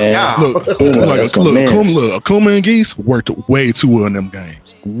Akuma. Fuck y'all. Akuma and Geese worked way too well in them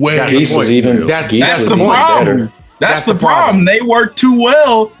games. Geese was even. That's the problem. That's the problem. They worked too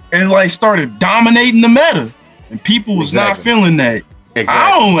well and like started dominating the meta. And people was not feeling that.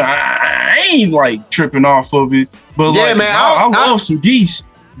 Exactly. I ain't like tripping off of it. But yeah, man, I love some Geese.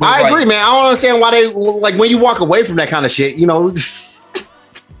 I agree, man. I don't understand why they like when you walk away from that kind of shit, just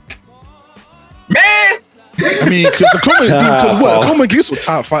man. I mean, because Akuma Geese was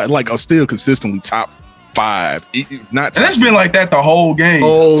top 5, like are still consistently top 5. Not and it's been like that the whole game.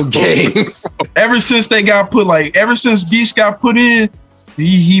 Ever since they got put, ever since Geese got put in,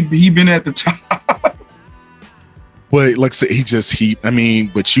 he been at the top. But like I said,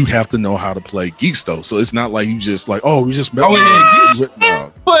 but you have to know how to play Geese though. So it's not like you just like, Geese.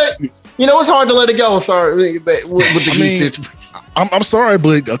 But it's hard to let it go. Sorry, with the Geese situation. I'm sorry,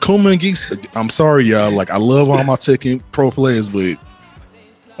 but Akuma and Geese. I'm sorry, y'all. Like I love all my Tekken pro players, but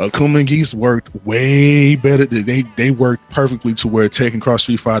Akuma and Geese worked way better. They worked perfectly to where Tekken Cross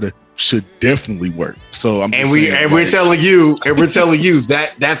Street Fighter should definitely work. So we're telling you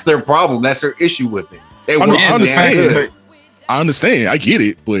that that's their problem. That's their issue with it. I understand. I get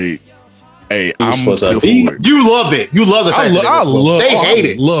it, but hey, I'm still for it. You love it. You love the fact they hate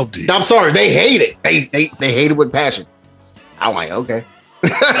it. Loved it. I'm sorry, they hate it. They hate it with passion. I'm like, okay.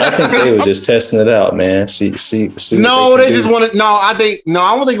 I think they were just testing it out, man. See. No, they just wanted. I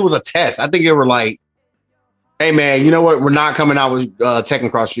don't think it was a test. I think they were like, hey, man, you know what? We're not coming out with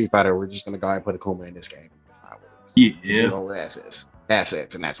Tekken Cross Street Fighter. We're just gonna go ahead and put Akuma in this game.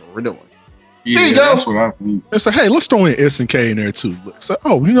 Assets, and that's what we're doing. Yeah, that's what I think. It's like, hey, let's throw in SNK in there too. So,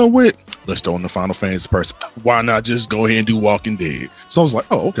 you know what? Let's throw in the Final Fantasy person. Why not just go ahead and do Walking Dead? So I was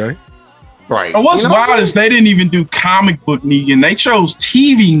like, okay. Right. And what's wild is they didn't even do comic book Negan. They chose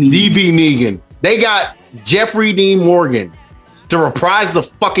TV Negan. They got Jeffrey Dean Morgan to reprise the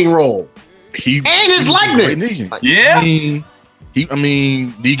fucking role. And his likeness. Yeah.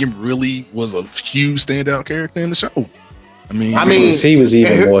 Negan really was a huge standout character in the show. He was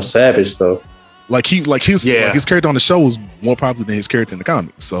even more savage though. His character on the show was more popular than his character in the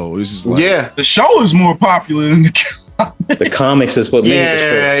comics. So it's just like the show is more popular than the comics. The comics is what made the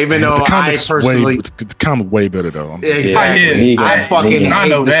show. Yeah, even though I personally the comic way better though. Exactly. I fucking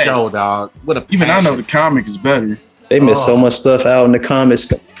hate the show, dog. I know the comic is better. They missed so much stuff out in the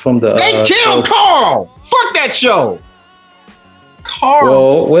comics from the. They killed Carl. Fuck that show.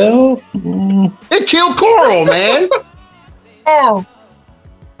 Carl. Well. They killed Coral, man.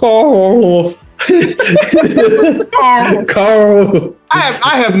 Carl.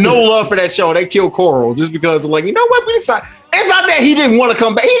 I have no love for that show. They killed Coral just because, like, you know what? We decided. It's not that he didn't want to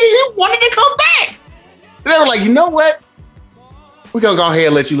come back. He wanted to come back. They were like, you know what? we're gonna go ahead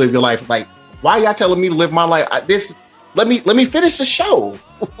and let you live your life. Like, why y'all telling me to live my life? Let me finish the show.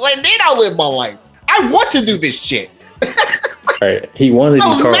 Like, then I'll live my life. I want to do this shit. Right. He wanted to I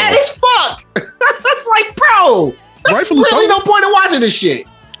was be Carl. mad as fuck. That's like, bro, there's Rightfully really so. no point in watching this shit.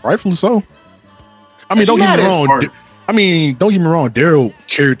 Rightfully so. I mean, don't get me wrong. Don't get me wrong. Daryl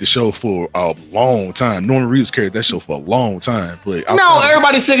carried the show for a long time. Norman Reedus carried that show for a long time. But No,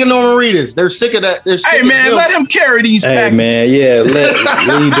 everybody's sick of Norman Reedus. They're sick of that. They're sick Hey of man, him. let him carry these Hey packages. man, yeah,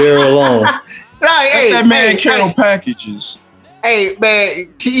 leave Daryl alone. Let that man carry packages. Hey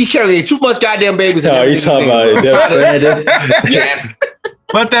man, he carrying too much goddamn babies. No, you talking about it? Yes.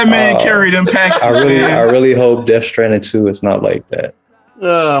 Let that man carry them packages. I really hope Death Stranding 2 is not like that.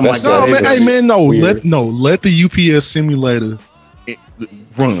 Oh my That's god. No, man, hey man, weird. let the UPS simulator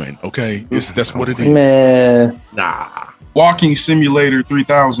run. Okay, that's what it is. Man, Nah. Walking Simulator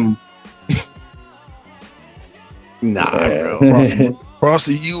 3000. Nah, yeah. bro. Across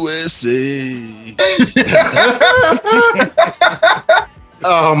the USA.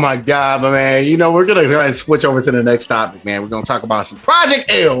 Oh my god, but man, you know, we're gonna go ahead and switch over to the next topic, man. We're gonna talk about some Project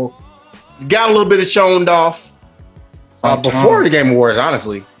L. It's got a little bit of shown off before the Game Awards,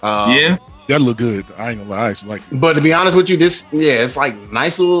 honestly. Yeah. That look good. I ain't gonna lie, I actually like it. But to be honest with you, it's like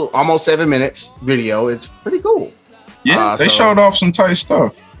nice little almost 7 minutes video. It's pretty cool. Yeah. They so- showed off some tight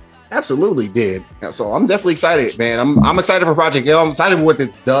stuff. Absolutely did. So I'm definitely excited, man. I'm excited for Project L. I'm excited for what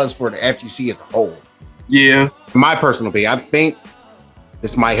this does for the FGC as a whole. Yeah. In my personal opinion, I think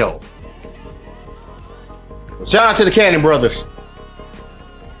this might help. So shout out to the Cannon brothers.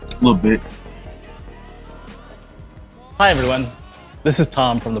 A little bit. Hi everyone, this is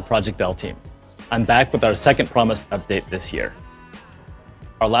Tom from the Project L team. I'm back with our second promised update this year.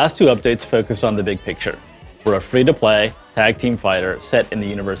 Our last two updates focused on the big picture. We're a free-to-play tag team fighter set in the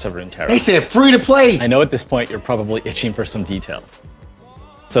universe of Runeterra. They said free to play. I know at this point you're probably itching for some details.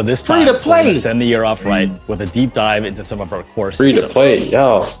 So this time, Free to play. we're gonna send the year off right with a deep dive into some of our core free to systems. play,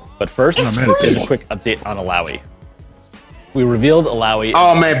 y'all. But first, It's here's free. a quick update on Alawi. We revealed Alawi.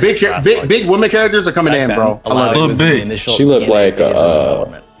 Oh man, big women characters are coming in, bro. I love Alawi it. was in the Big. initial She looked DNA like, phase of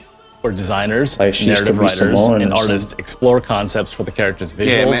development, where designers, like she's narrative gonna be writers, Samoan and or something. artists explore concepts for the characters' visuals,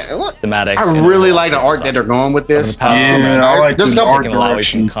 Yeah, man. Look, thematics. I and really overall like the art design. that they're going with this. Over the past few Yeah, months, I like there's a the couple- art taking Alawi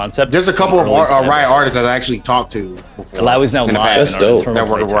direction. from concept. There's a couple of to early Riot development. artists that I actually talked to before. Alawi's now in the live past. in That's our dope. internal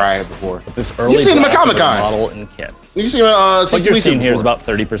That work with playtests. Riot before. With this early seen them at draft of Comic-Con. our model and kit. You see, What 6 you're weeks seeing here is before. about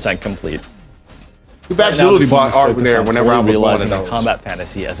 30% complete. We've Right now, absolutely the team bought is art focused there on whenever I fully was one of realizing our those. combat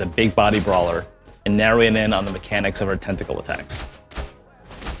fantasy as a big body brawler and narrowing in on the mechanics of our tentacle attacks.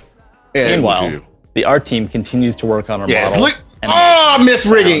 Yeah, Meanwhile, the art team continues to work on our yes. model. Look, animation, miss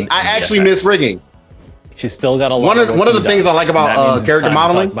rigging. sound, I and actually VFX. miss rigging. She's still got a lot. One of work the to be things done. I like about, And that means it's character time to talk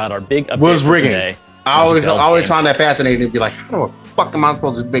modeling about our big update was for rigging. today, I always Project L's always game. found that fascinating to be like, how the fuck am I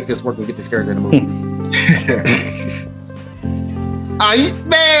supposed to make this work and get this character in the movie?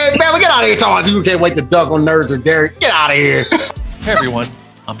 Man, we get out of here talking about you can't wait to duck on nerds with Derek. Get out of here. Hey everyone,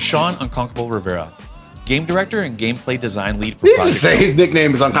 I'm Sean Unconquerable Rivera, game director and gameplay design lead for He Project just say L. his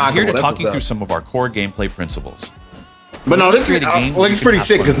nickname is I'm here Unconquerable. to That's talk what's you up. through some of our core gameplay principles. But no, this is Create a game like, it's you pretty can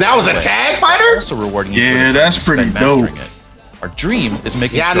sick have because fun that was a with. tag But fighter. also rewarding you Yeah, for the time that's you spent pretty mastering dope. it. Our dream is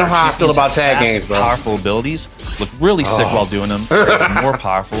making Yeah, I sure know our how I feel champions about with tag fast, games, bro. Powerful abilities look really sick while doing them, but even more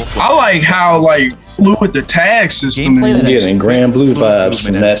powerful. with I like how systems. fluid the tag system Gameplay that is. Getting Grand Blue vibes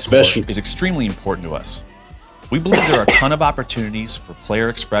from that special. is extremely important to us. We believe there are a ton of opportunities for player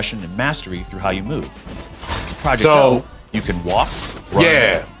expression and mastery through how you move. In Project So- L, you can walk, run,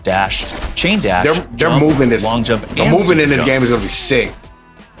 Yeah. dash, chain dash, They're jump, moving this. long jump, The and movement in super this jump. game is gonna be sick.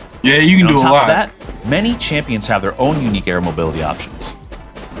 Yeah, you can And do on a top lot. of that, many champions have their own unique air mobility options.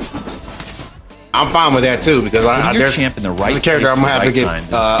 I'm fine with that too because Putting your there's champ in the right there's a place character at I'm the gonna have right to get time is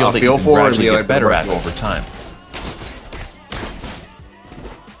a skill a that feel you can for and gradually be get like better right at for. over time.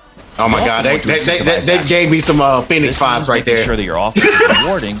 Oh my We god, also want to incentivize they action. gave me some Phoenix This vibes means right making there. sure that your offense is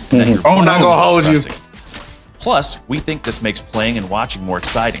rewarding and that you're Oh, I'm not no. gonna hold you. progressing. Plus, we think this makes playing and watching more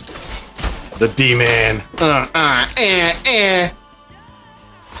exciting. The D-man.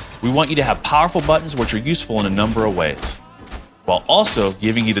 We want you to have powerful buttons which are useful in a number of ways, while also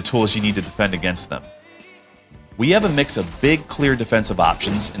giving you the tools you need to defend against them. We have a mix of big, clear defensive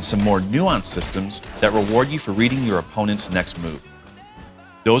options and some more nuanced systems that reward you for reading your opponent's next move.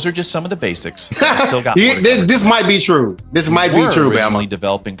 Those are just some of the basics. We still got more to cover. This might be true. This might be We're true, originally Bama.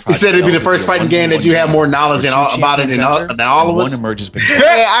 developing He said it'd be the Project L first to be a fighting game that 1v1 you have more game knowledge where in two about it champions than enter than all of and us. One emerges victorious.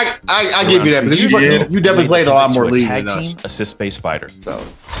 Yeah, I give you that because you definitely played a lot more league league tag than us. team assist-based fighter. So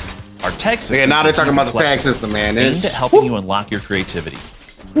Our tag system. yeah, now they're is talking about the tag flexible, system, man. aimed It's at helping you unlock your creativity.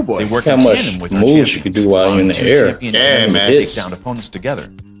 Oh boy. They work How in much tandem with our moves you could champions, do while you're in allowing the two air. champion Yeah, enemies man. to take Hits. down opponents together.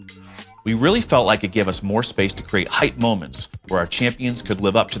 We really felt like it gave us more space to create hype moments where our champions could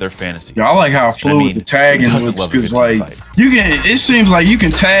live up to their fantasies. Yeah, I like how fluid the tagging who doesn't looks love a good because, team like, fight? you can. It seems like you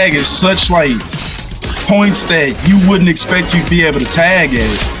can tag at such like points that you wouldn't expect you'd be able to tag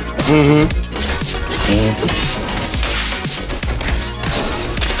at.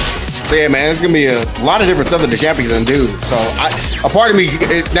 So yeah, man, it's gonna be a lot of different stuff that the champions gonna do. So a part of me,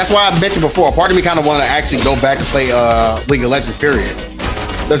 that's why I mentioned before. A part of me kind of want to actually go back to play League of Legends. Period.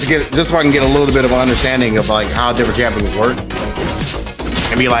 Just so I can get a little bit of an understanding of like how different champions work,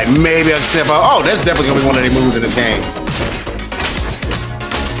 and be like, maybe I can step out. Oh, that's definitely gonna be one of the moves in this game.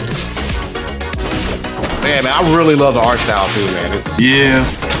 Yeah, man, I really love the art style too, man. It's Yeah,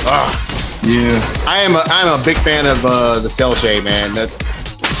 yeah. I'm a big fan of the cell shade, man.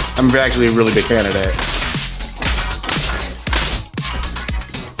 I'm actually a really big fan of that.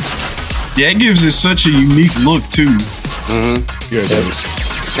 Yeah, it gives it such a unique look too. Yeah, it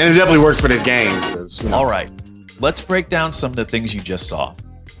does. And it definitely works for this game. 'Cause, you know, All right, let's break down some of the things you just saw.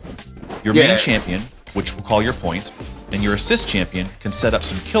 Your Yeah. main champion, which we'll call your point, and your assist champion can set up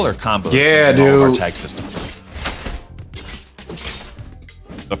some killer combos Yeah, using all of our dude. tag systems.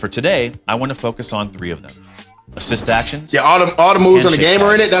 But for today, I want to focus on 3 of them. Assist actions, yeah, all the moves in the handshake game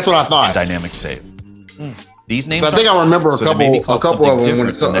are in tag, it. That's what I and thought. dynamic save. These names So I think are I remember so they may be a called couple something of them, when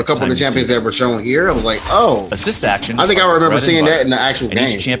different the a next couple of time the you see champions them. that were shown here. I was like, oh, Assist actions. I think I are remember bread and seeing that butter, in the actual and game.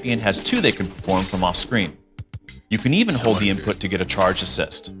 each champion has 2 they can perform from off screen. You can even hold the input to get a charge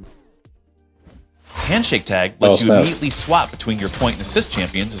assist. Handshake tag lets you snap. immediately swap between your point and assist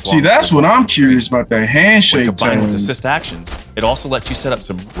champions. As long See, as that's they're what both I'm on screen. curious about. That When handshake combined with tag. assist actions, it also lets you set up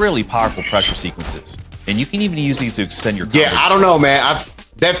some really powerful pressure sequences. And you can even use these to extend your Yeah, coverage. I don't know, man.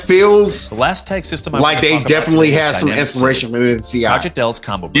 That feels The last tag system I like want to they talk about definitely today is have some dynamic inspiration save. from the CI. Project L's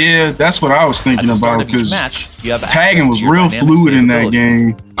combo break. Yeah, that's what I was At thinking the start about of each because match, you have tagging access was to your real dynamic fluid save in that ability.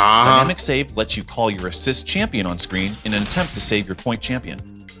 game. Dynamic save lets you call your assist champion on screen in an attempt to save your point champion.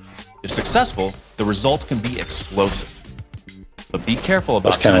 If successful, the results can be explosive. But be careful about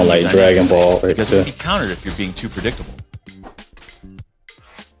That's kinda timing like your dynamic Dragon Ball save, right because there. it can be countered if you're being too predictable.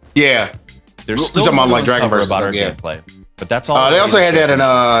 Yeah. There's You're still talking about more like to Dragon uncover versus about our stuff, yeah. gameplay, but that's all. They also had that in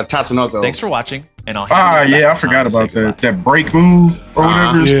Thanks Tatsunoko. for watching, and I'll. hand it back Yeah, I to Tom forgot to say about that. goodbye. That break move or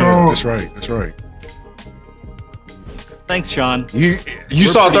whatever it's Yeah, called. that's right. That's right. Thanks, Sean. You We're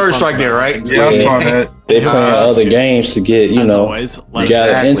saw pretty Third pumped Strike there, about right? it. Yeah, I saw that. They playing other games to get, As know, always, let you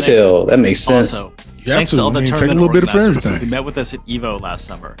us got know. intel. That makes sense. Also, You have thanks to. to all I the mean, take a tournament little bit of organizers everything. who met with us at EVO last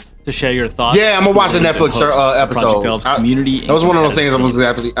summer to share your thoughts. Yeah, I'm gonna watch the feelings, and Netflix hopes for episodes. Project L's community That was and one of those things I'm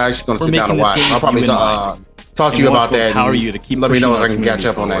competitive actually gonna We're sit down and making this watch. game I'll probably with you in mind. talk to you And about we want to that. empower and you to keep let me know pushing as I can our catch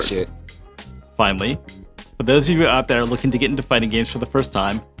up on that community shit. Finally, for those of you out there looking to get into fighting games for the first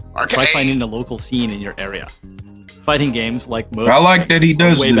time, try Okay. finding a local scene in your area. Fighting games, like most I like that he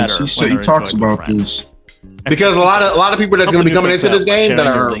does way this. better He when said he they're talks enjoyed with about friends. this. Because a lot of people that's gonna be coming into this game that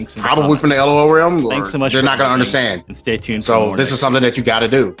Sharing your are links in the probably from the comments. LOL realm, or Thanks so much they're for not gonna listening, understand. And stay tuned for So more this is next something that you got to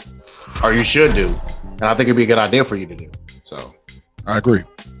do, or you should do, and I think it'd be a good idea for you to do. So I agree.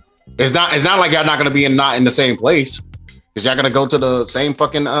 it's not like y'all not gonna be not in the same place, because y'all gonna go to the same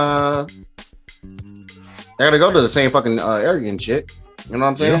fucking y'all gotta go to the same fucking area and shit. You know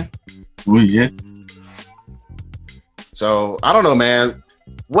what I'm saying? Well, yeah. So I don't know, man.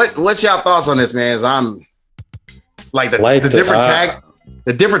 What's y'all thoughts on this, man? As I'm like the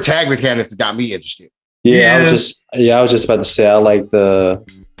different tag mechanics got me interested. I was just about to say I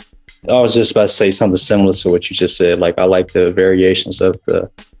was just about to say something similar to what you just said. Like I like the variations of the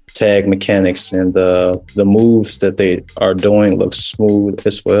tag mechanics, and the moves that they are doing look smooth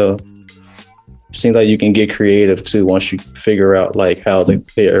as well. Seems like you can get creative too once you figure out like how the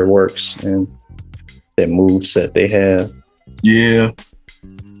player works and that move set they have. Yeah.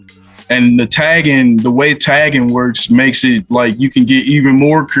 And the way tagging works makes it like you can get even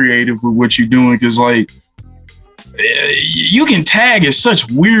more creative with what you're doing. Cause like you can tag at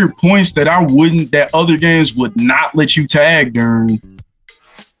such weird points that other games would not let you tag during.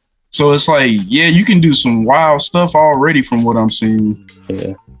 So it's like, yeah, you can do some wild stuff already from what I'm seeing.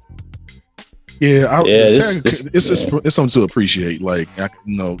 Yeah. It's something to appreciate. Like,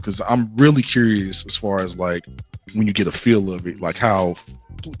 because I'm really curious as far as like when you get a feel of it, like how,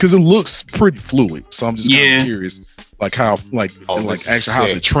 because it looks pretty fluid. So I'm just kind of curious, like how, actually how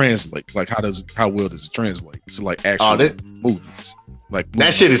does it translate? Like how well does it translate to like actual movements? Like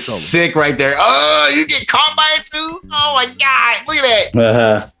that shit is sick right there. Oh, you get caught by it too? Oh my god, look at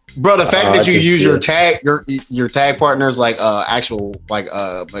that. Bro, the fact that you use your tag partners like actual like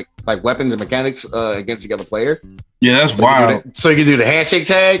weapons and mechanics against the other player, Yeah, that's so wild. So you can do the handshake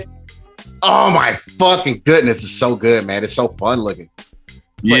tag. Oh my fucking goodness, it's so good, man. It's so fun looking.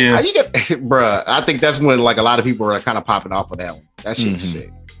 It's like, how you get, bruh? I think that's when like a lot of people are kind of popping off of that one. That shit's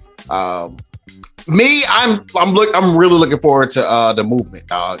sick. Me, I'm really looking forward to the movement,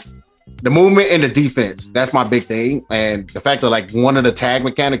 dog. The movement and the defense. That's my big thing. And the fact that like one of the tag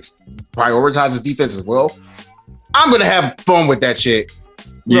mechanics prioritizes defense as well. I'm gonna have fun with that shit.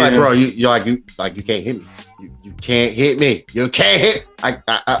 You're like, bro, you can't hit me. You can't hit me. You can't hit. Dog,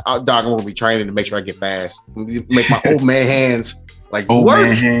 I'm gonna be training to make sure I get fast. Make my old man hands like old work.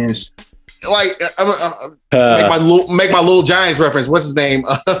 man hands. Like make my little Giants reference. What's his name?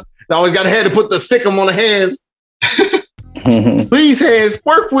 I always got ahead to put the stick 'em on the hands. Please, hands,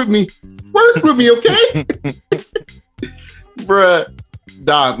 work with me. Work with me, okay? Bruh,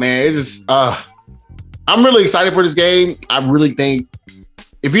 dog, man, it's just I'm really excited for this game. I really think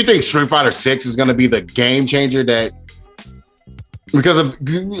if you think Street Fighter 6 is gonna be the game changer that because of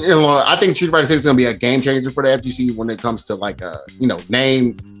I think Street Fighter 6 is gonna be a game changer for the FGC when it comes to like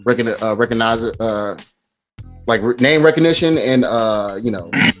name name recognition and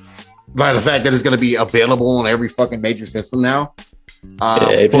like the fact that it's gonna be available on every fucking major system now.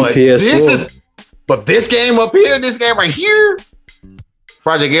 But this game up here, this game right here,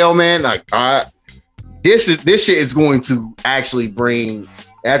 Project L, man, like this shit is going to actually bring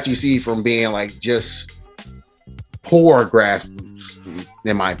FGC from being like just poor grassroots,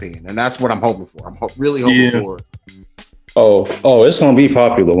 in my opinion, and that's what I'm hoping for. I'm really hoping for. Oh, it's gonna be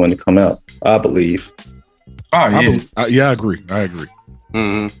popular when it come out, I believe. Oh yeah, I agree.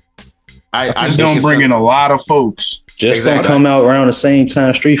 Mm-hmm. I just don't bring in a lot of folks. Just don't come out around the same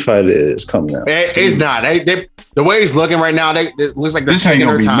time Street Fighter is coming out. It's not. The way it's looking right now, it looks like this ain't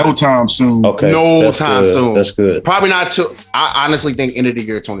gonna be no time soon. Okay, no time soon. That's good. Probably not. I honestly think end of the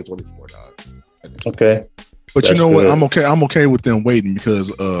year 2024, dog. Okay, but you know what? I'm okay. I'm okay with them waiting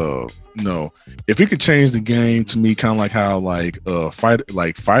because if it could change the game to me, kind of like how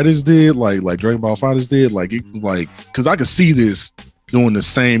fighters did, like Dragon Ball Fighters did, because I could see this doing the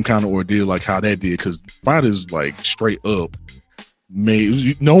same kind of ordeal like how that did, because fighters like straight up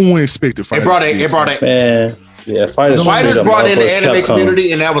no one expected fighters. It brought it. Man, yeah, fighters brought in the anime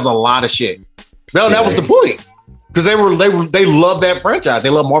community, and that was a lot of shit. No, that was the point, because they love that franchise. They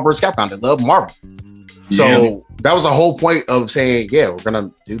love Marvel vs. Capcom. They love Marvel. So that was the whole point of saying, we're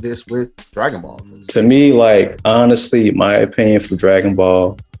gonna do this with Dragon Ball. To me, like honestly, my opinion for Dragon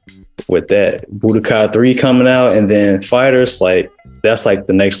Ball, with that Budokai 3 coming out and then Fighters, like that's like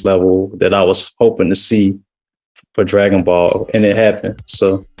the next level that I was hoping to see for Dragon Ball, and it happened.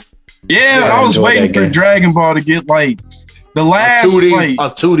 So I was waiting for Dragon Ball to get like the last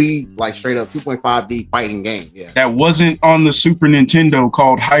 2D like straight up 2.5D fighting game. Yeah, that wasn't on the Super Nintendo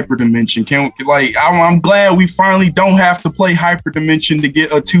called Hyper Dimension. I'm glad we finally don't have to play Hyper Dimension to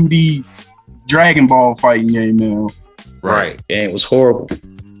get a 2D Dragon Ball fighting game now. Right, game was horrible.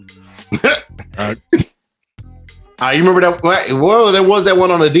 You remember that? Well, there was that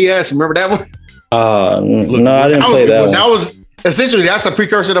one on the DS. Remember that one? No, I didn't play that one. That was essentially that's the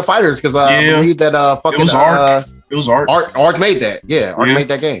precursor to Fighters, because I believe that fucking it was Arc. Arc made that. Yeah, Arc made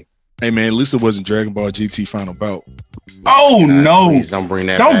that game. Hey man, at least it wasn't Dragon Ball GT Final Bout. Oh no! Please don't bring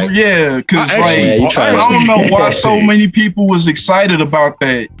that back. Yeah, because I don't know why so many people was excited about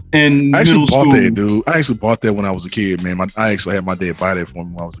that in middle school. I actually bought that when I was a kid, man. I actually had my dad buy that for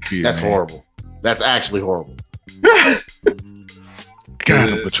me when I was a kid. That's horrible. That's actually horrible. God,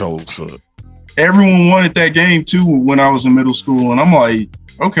 the controls suck. Everyone wanted that game too when I was in middle school, and I'm like,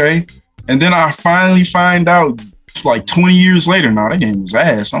 okay. And then I finally find out it's like 20 years later. That game was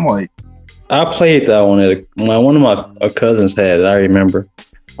ass. I'm like, I played that one. One of my cousins had it. I remember.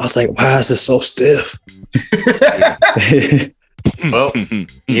 I was like, why is this so stiff? Well,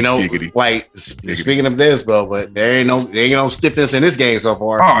 like speaking of this, but there ain't no stiffness in this game so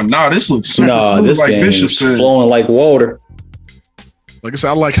far. Oh no, this looks super fluid, this game is flowing like water. Like I said,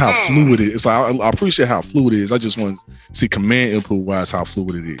 I like how fluid it is. I appreciate how fluid it is. I just want to see command input wise how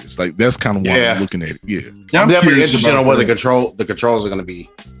fluid it is. Like that's kind of why I'm looking at it. Yeah, I'm definitely interested on what the controls are going to be.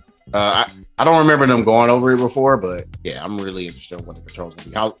 I don't remember them going over it before, but yeah, I'm really interested in what the controls are going to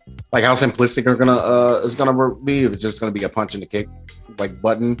be. How simplistic it's gonna be. If it's just going to be a punch and a kick like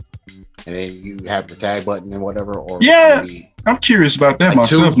button, and then you have the tag button and whatever. Or I'm curious about that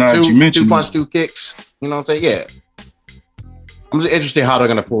myself. Now that you mentioned 2 punch, 2 kicks. You know what I'm saying? Yeah. I'm just interested how they're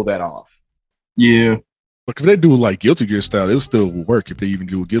going to pull that off. Yeah. Look, if they do like Guilty Gear style, it'll still work if they even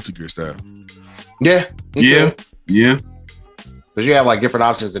do a Guilty Gear style. Yeah. Yeah. Because you have like different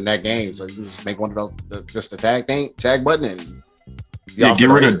options in that game. So you can just make one of those, just the tag button, and Yeah, get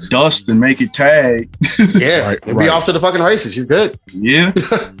rid of dust and make it tag. Yeah, be off to the fucking races. You're good. Yeah.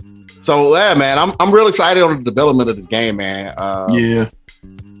 So yeah, man, I'm real excited on the development of this game, man. Yeah.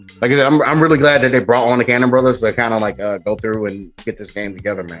 Like I said, I'm really glad that they brought on the Cannon Brothers to kind of like go through and get this game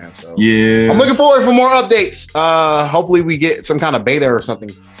together, man. So yeah, I'm looking forward for more updates. Hopefully we get some kind of beta or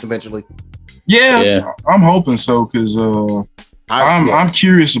something eventually. Yeah. I'm hoping so because I'm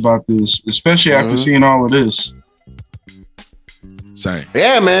curious about this, especially after seeing all of this. Same.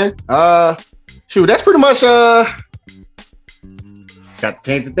 Yeah, man. Shoot, that's pretty much got to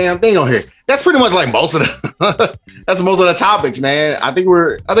change the damn thing on here. That's pretty much like most of the that's most of the topics, man. I think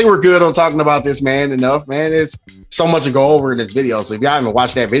we're good on talking about this, man. Enough, man. It's so much to go over in this video. So if y'all haven't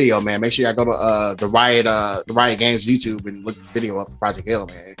watched that video, man, make sure y'all go to the Riot Games YouTube and look this video up for Project Hill,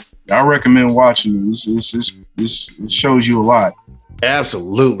 man. I recommend watching it. This shows you a lot.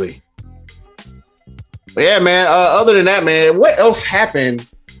 Absolutely. But yeah, man. Other than that, man, what else happened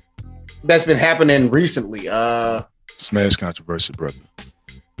that's been happening recently? Smash controversy, brother.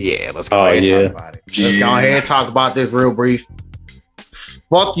 Yeah, let's go ahead and talk about it. Let's go ahead and talk about this real brief.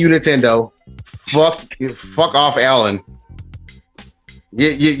 Fuck you, Nintendo. Fuck off, Alan.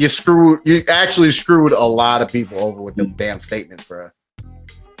 You screwed. You actually screwed a lot of people over with them damn statements, bro.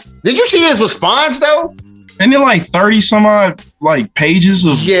 Did you see his response though? And then like 30 some odd like pages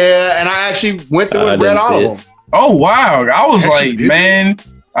of and I actually went through and read all of them. Oh wow! I was like, man,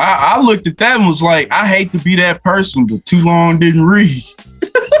 I looked at that and was like, I hate to be that person, but too long didn't read.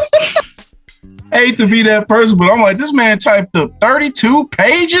 I hate to be that person, but I'm like, this man typed up 32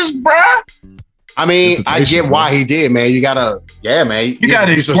 pages, bruh. I mean, I get why he did, man. You gotta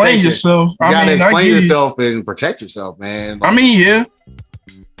explain yourself. You gotta explain yourself and protect yourself, man. Like,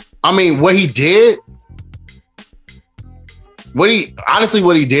 I mean, what he did. What he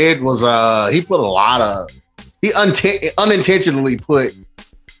did was he put a lot of unintentionally put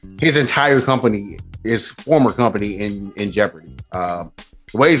his entire company, his former company, in jeopardy. The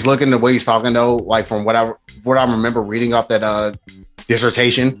way he's looking, the way he's talking, though, like from what I remember reading off that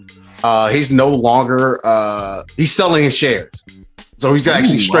dissertation, he's no longer he's selling his shares, so he's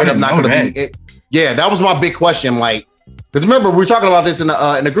actually straight up not going to be. Yeah, that was my big question, like, because remember we were talking about this in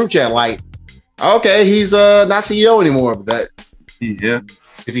the group chat, like, okay, he's not CEO anymore, but that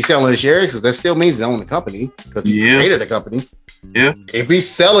is he selling his shares? Because that still means he's owning the company because he created the company. Yeah, if he's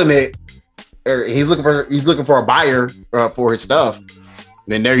selling it, or he's looking for a buyer for his stuff.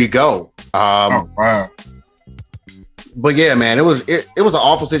 Then there you go. Wow. But yeah, man, it was an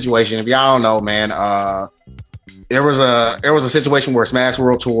awful situation. If y'all don't know, man, there was a situation where Smash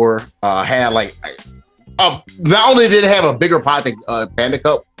World Tour had like not only did it have a bigger pot than Panda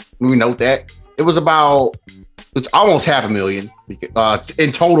Cup, we note that it's almost $500,000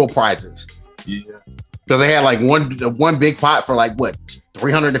 in total prizes. Yeah, because they had like one big pot for like what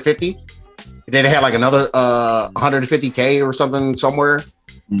 350. Then they had like another 150K or something somewhere.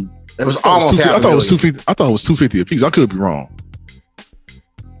 It was almost half. I thought it was 250. I thought it was 250 a piece. I could be wrong.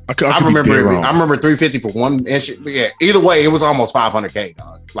 I remember 350 for one issue. But yeah, either way, it was almost 500K,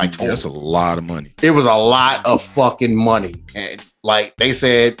 dog. Like that's a lot of money. It was a lot of fucking money, and like they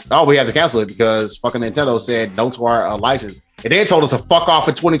said, oh, we have to cancel it because fucking Nintendo said no to our license, and then told us to fuck off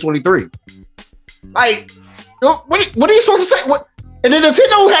in 2023. Like, what are you supposed to say? What? And then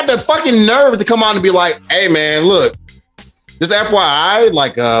Nintendo had the fucking nerve to come out and be like, hey, man, look, just FYI,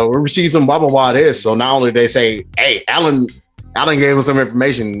 like, we received some blah, blah, blah this. So not only they say, hey, Alan gave us some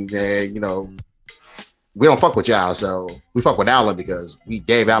information, you know, we don't fuck with y'all. So we fuck with Alan because we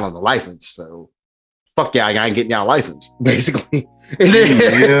gave Alan the license. So fuck y'all, y'all ain't getting y'all license, basically. And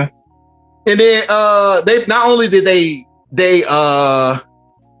then, they not only did they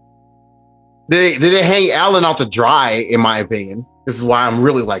hang Alan out to dry, in my opinion. This is why I'm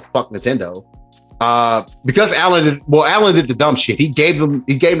really like, fuck Nintendo. Because Alan did the dumb shit. He gave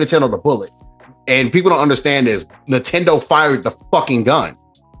Nintendo the bullet. And people don't understand this. Nintendo fired the fucking gun.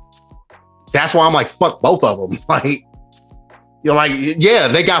 That's why I'm like, fuck both of them. Like, you're like, yeah,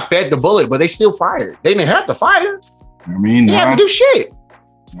 they got fed the bullet, but they still fired. They didn't have to fire. I mean, they had to do shit.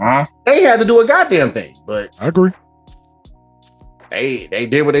 They had to do a goddamn thing. But I agree. They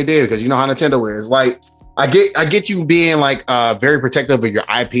did what they did because you know how Nintendo is. Like, I get you being like very protective of your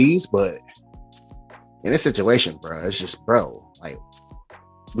IPs, but in this situation, bro, it's just, bro, like,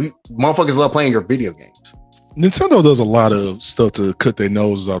 we motherfuckers love playing your video games. Nintendo does a lot of stuff to cut their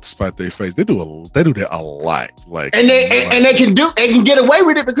noses out to spite their face. They do that a lot. Like, and they can get away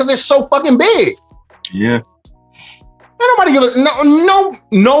with it because they're so fucking big. Yeah. Nobody give a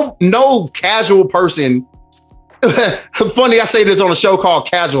no casual person. Funny, I say this on a show called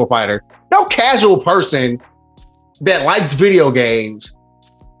Casual Fighter. No casual person that likes video games,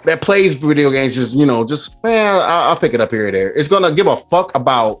 that plays video games, I'll pick it up here or there. It's gonna give a fuck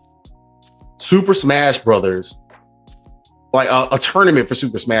about Super Smash Brothers, like a tournament for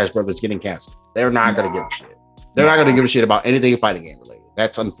Super Smash Brothers getting canceled. They're not gonna give a shit. They're not gonna give a shit about anything fighting game related.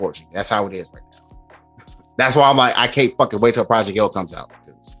 That's unfortunate. That's how it is right now. That's why I'm like, I can't fucking wait till Project L comes out,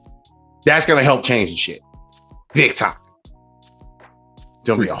 because that's gonna help change the shit big time. It's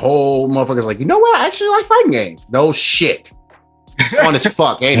gonna be a whole motherfuckers like, you know what? I actually like fighting games. No shit. It's fun as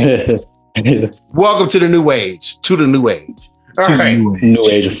fuck, ain't it? Welcome to the new age. To the new age. All right. New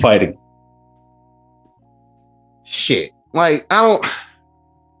age of fighting. Shit. Like, I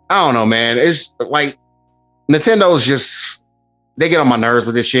don't know, man. It's like Nintendo's just, they get on my nerves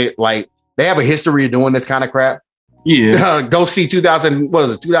with this shit. Like, they have a history of doing this kind of crap. Yeah. Go see 2013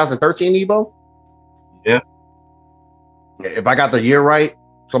 Evo? Yeah. If I got the year right,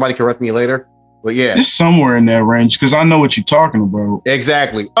 somebody correct me later. But yeah. It's somewhere in that range, because I know what you're talking about.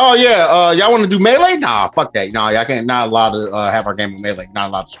 Exactly. Oh yeah. Y'all want to do Melee? Nah, fuck that. No, y'all can't. Not allowed to have our game on Melee. Not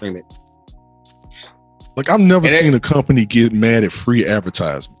allowed to stream it. Like, I've never seen a company get mad at free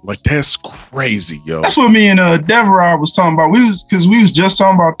advertisement. Like, that's crazy, yo. That's what me and Deverod was talking about. We was just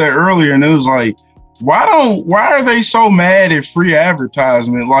talking about that earlier, and it was like, why are they so mad at free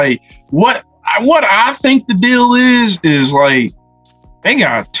advertisement? Like, what I think the deal is like, they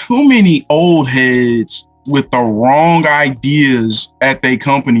got too many old heads with the wrong ideas at their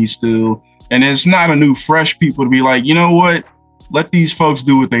company still, and it's not a new fresh people to be like, you know what? Let these folks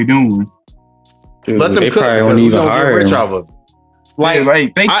do what they're doing. Dude, let them they cook, probably won't even hire rich him. off of.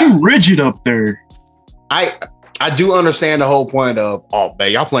 Like they too rigid up there. I do understand the whole point of, oh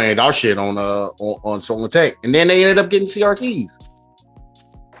man, y'all playing our shit on Soul and Tech, and then they ended up getting CRTs.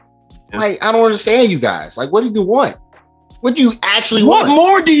 Yeah. Like, I don't understand you guys. Like, what do you want? What do you actually want? What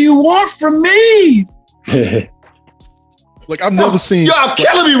more do you want from me? Like, I've never seen. Y'all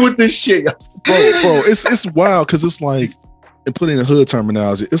killing me with this shit, bro. It's wild, because it's like, and put in the hood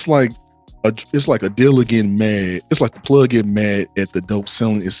terminology, it's like a dealer getting mad. It's like the plug getting mad at the dope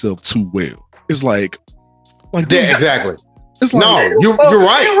selling itself too well. It's like yeah, exactly. It's like, no, you're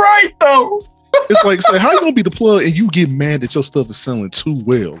right. You're right though. It's like how you gonna be the plug and you get mad that your stuff is selling too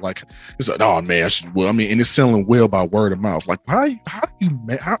well? Like, it's like, oh man, and it's selling well by word of mouth. Like, how are you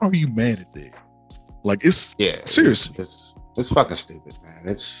mad at that? Like, it's seriously, it's fucking stupid,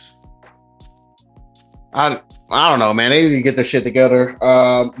 man. I don't know, man. They need to get their shit together.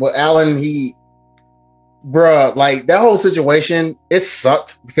 Well, Alan, like, that whole situation, it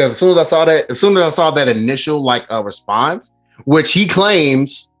sucked, because as soon as I saw that initial response, which he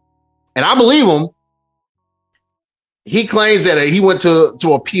claims, and I believe him, he claims that he went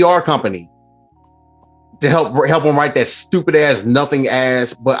to a PR company to help him write that stupid ass, nothing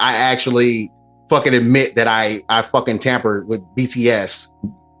ass, but I actually fucking admit that I fucking tampered with BTS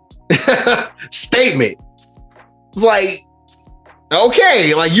statement. It's like,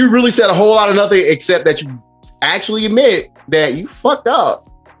 okay, like, you really said a whole lot of nothing except that you actually admit that you fucked up.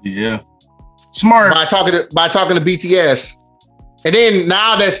 Yeah. Smart. By talking to BTS. And then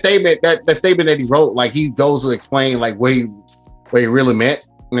now that statement that he wrote, like, he goes to explain like what he really meant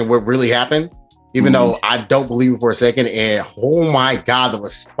and what really happened, even though I don't believe it for a second. And oh my God, the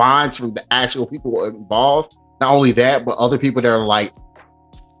response from the actual people involved. Not only that, but other people that are like,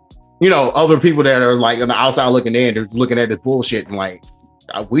 other people that are like on the outside looking in, they're looking at this bullshit and like,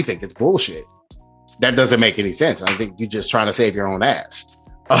 we think it's bullshit. That doesn't make any sense. I think you're just trying to save your own ass.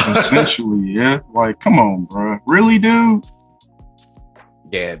 Essentially, yeah. Like, come on, bro. Really, dude?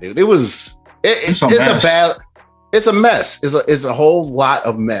 Yeah, dude. It's a mess. It's a whole lot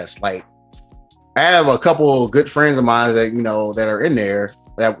of mess. Like, I have a couple of good friends of mine that that are in there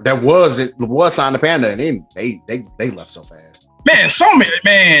that was signed to Panda, and they left so fast.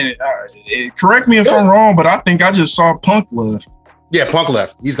 Man, correct me if I'm wrong, but I think I just saw Punk left. Yeah, Punk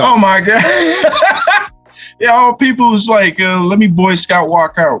left. He's gone. Oh my God. Yeah, all people was like, let me Boy Scout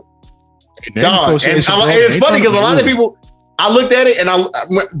walk out. And it's funny because a lot of people, I looked at it and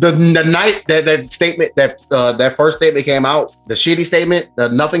the night that statement, that first statement came out, the shitty statement, the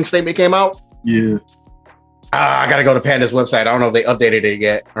nothing statement came out. Yeah. I got to go to Panda's website. I don't know if they updated it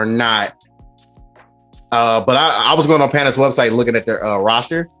yet or not. But I was going on Panda's website looking at their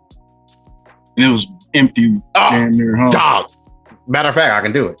roster. And it was empty. Dog. Matter of fact, I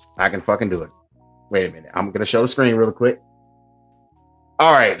can do it. I can fucking do it. Wait a minute. I'm going to show the screen real quick.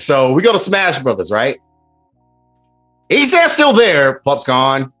 All right. So we go to Smash Brothers, right? ASAP's still there. Pup's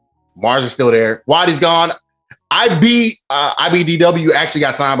gone. Mars is still there. Waddy's gone. IBDW actually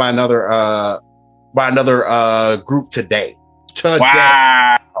got signed by another group today.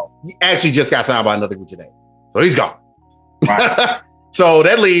 Wow. He actually just got signed by another group today. So he's gone. Wow. So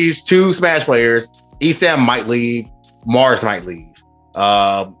that leaves 2 Smash players. Esam might leave. Mars might leave.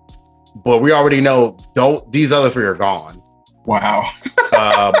 But we already know these other 3 are gone. Wow.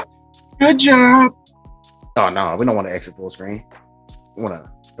 Um, Good job. Oh no, we don't want to exit full screen. We want to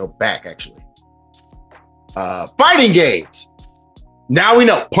go back actually. Fighting games. Now we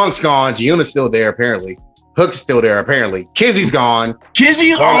know Punk's gone. Giuna's still there apparently. Hook's still there apparently. Kizzy's gone.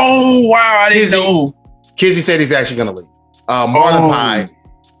 Kizzy. Oh wow, I didn't know. Kizzy said he's actually gonna leave. Marlon Pie.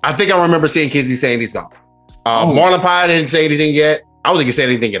 I think I remember seeing Kizzy saying he's gone. Marlon Pie didn't say anything yet. I don't think he said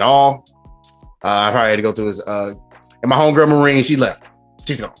anything at all. I probably had to go to his and my homegirl Marine, she left.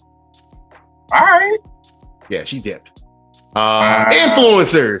 She's gone. All right. Yeah, she dipped.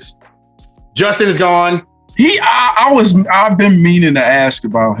 Influencers. Justin is gone. I've been meaning to ask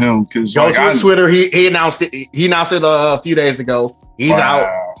about him because go to his Twitter. He announced it. He announced it a few days ago. He's out.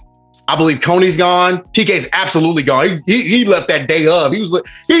 I believe Coney's gone. TK's absolutely gone. He left that day of. He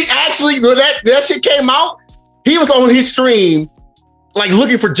actually that shit came out. He was on his stream, like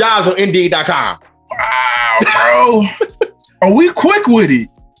looking for jobs on Indeed.com. Wow, bro. Are we quick with it?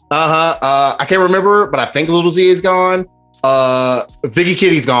 I can't remember, but I think Little Z is gone. Vicky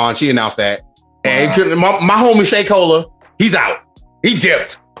Kitty's gone. She announced that. And my homie Shay Cola, he's out. He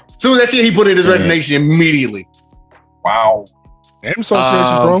dipped. As soon as that shit, he put in his resignation immediately. Wow. Damn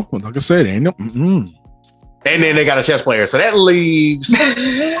association, bro. Like I said, ain't no. And then they got a chess player. So that leaves 2.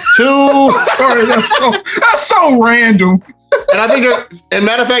 Sorry, that's so random. And I think, and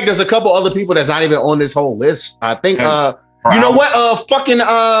matter of fact, there's a couple other people that's not even on this whole list. I think, you know what?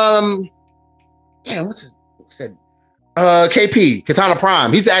 Damn, what's that? KP, Katana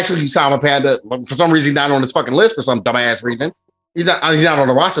Prime. He's actually Sama Panda. For some reason, he's not on this fucking list for some dumbass reason. He's not on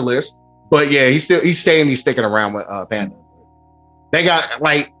the roster list. But yeah, he's sticking around with Panda. They got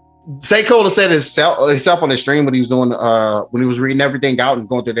like Seikola said himself on the stream when he was doing when he was reading everything out and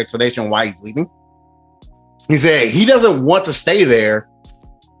going through the explanation why he's leaving. He said he doesn't want to stay there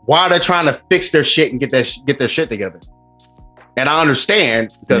while they're trying to fix their shit and get their shit together. And I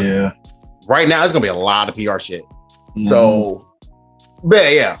understand because right now it's gonna be a lot of PR shit. Mm-hmm. So,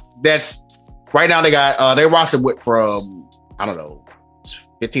 but yeah, that's right now they got they rostered with from I don't know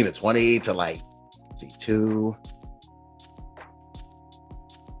 15 to 20 to like let's see 2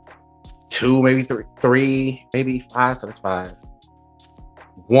 maybe 3 maybe 5, so that's 5.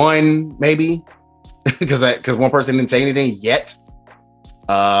 1 maybe because one person didn't say anything yet.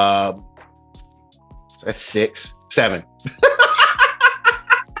 So that's 6, 7.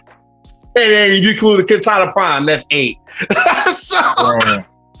 And then you include a Katana Prime, that's 8. So,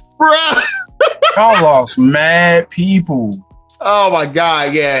 bruh. Y'all lost mad people. Oh my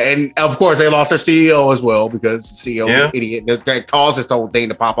God, yeah. And of course, they lost their CEO as well because the CEO was an idiot. That caused this whole thing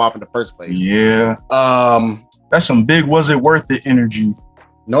to pop off in the first place. Yeah. That's some big was it worth it energy.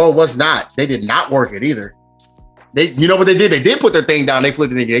 No, it was not. They did not work it either. You know what they did? They did put their thing down. They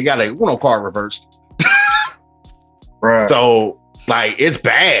flipped it. They got a Uno card reversed. Right. So, like, it's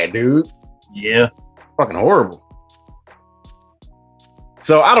bad, dude. Yeah. Fucking horrible.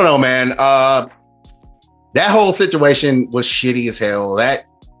 So, I don't know, man. That whole situation was shitty as hell. That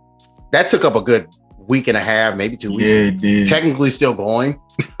took up a good week and a half, maybe 2 weeks. Yeah, it did. Technically still going.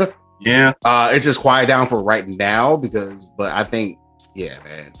 Yeah. It's just quiet down for right now but I think, yeah,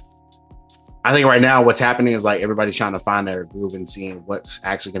 man. I think right now what's happening is like everybody's trying to find their groove and seeing what's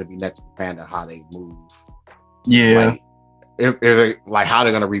actually going to be next for Panda, how they move. Yeah. Like, if they, like how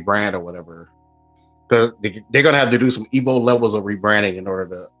they're going to rebrand or whatever. Because they're going to have to do some Evo levels of rebranding in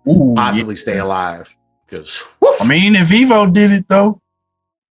order to possibly stay alive. Because I mean, if Evo did it though.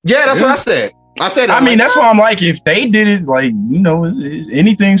 Yeah, that's what I said. I mean, that's why I'm like, if they did it, like, you know,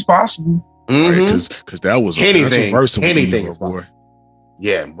 anything's possible. Mm-hmm. Because that was anything is possible.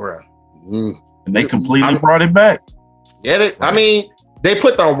 Yeah, bro. And they completely brought it back. Get it? Right. I mean, they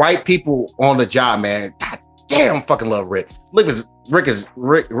put the right people on the job, man. God damn, fucking love Rick. Rick is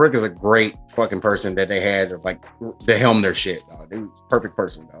a great fucking person that they had like to helm their shit, dog. They was a perfect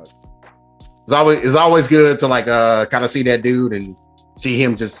person, dog. It's always good to like kind of see that dude and see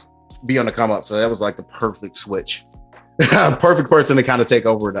him just be on the come up. So that was like the perfect switch. Perfect person to kind of take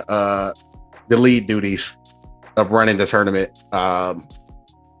over the lead duties of running the tournament.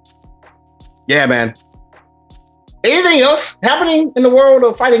 Yeah, man. Anything else happening in the world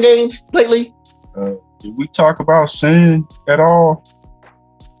of fighting games lately? Did we talk about Sin at all?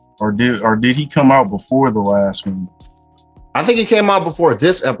 Or did he come out before the last one? I think he came out before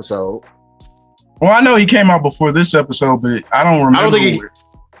this episode. Well, I know he came out before this episode, but I don't remember. I don't think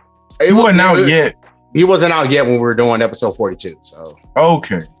he wasn't out yet. He wasn't out yet when we were doing episode 42. So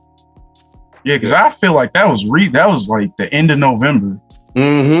okay. Yeah, because I feel like that was like the end of November.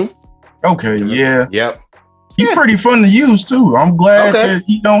 Mm-hmm. Okay, yeah. Yep. He's pretty fun to use too. I'm glad that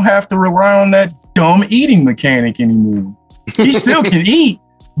he don't have to rely on that dumb eating mechanic anymore. He still can eat,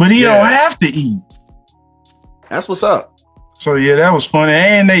 but he don't have to eat. That's what's up. So yeah, that was funny.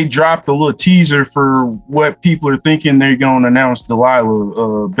 And they dropped a little teaser for what people are thinking they're gonna announce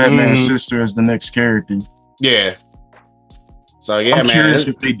Delilah, Batman's sister, as the next character. Yeah. So yeah, I'm curious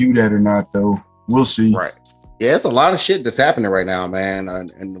if they do that or not, though. We'll see. Right. Yeah, it's a lot of shit that's happening right now, man.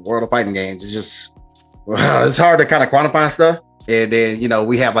 In the world of fighting games, it's just it's hard to kind of quantify stuff. And then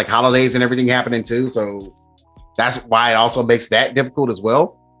we have like holidays and everything happening too, so that's why it also makes that difficult as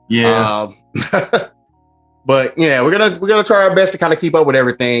well. Yeah. But we're gonna try our best to kind of keep up with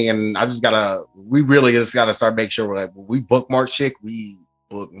everything, and we really just gotta start making sure when we bookmark shit, we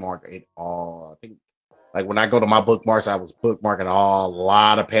bookmark it all. I think like when I go to my bookmarks, I was bookmarking a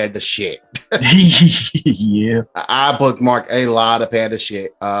lot of Panda shit. Yeah, I bookmark a lot of Panda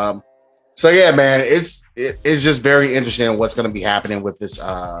shit. So yeah, man, it's just very interesting what's gonna be happening with this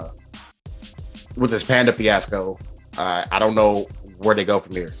Panda fiasco. I don't know where they go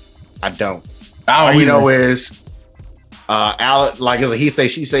from here. I don't. All we know is Alec, like it's a he say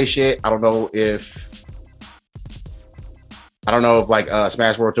she say shit. I don't know if like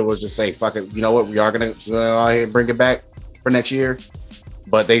Smash World Tour was just say fuck it. You know what? We are gonna go ahead and bring it back for next year.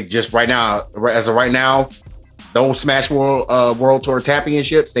 But they just as of right now, those Smash World Tour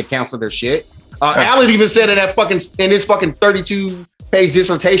championships, they cancel their shit. Alec even said in his fucking 32-page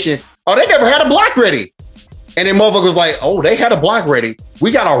dissertation, they never had a block ready. And then motherfucker was like, they had a block ready.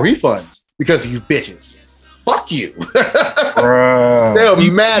 We got our refunds because of you bitches. Fuck you. They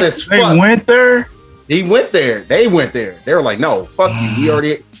were mad as fuck. They went there? He went there. They went there. They were like, no, fuck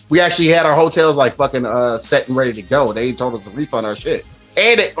you. We actually had our hotels like fucking set and ready to go. They told us to refund our shit.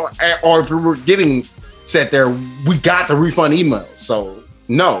 Or if we were getting set there, we got the refund email. So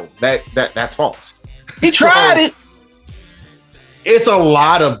no, that's false. He tried it. It's a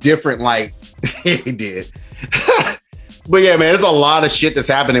lot of different he did. But yeah, man, there's a lot of shit that's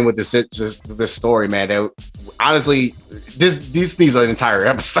happening with this story, man. That, honestly, this needs an entire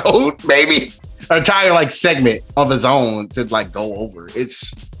episode, maybe an entire segment of its own to go over.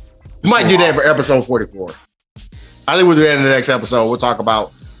 We might do that for episode 44. I think we'll do that in the next episode. We'll talk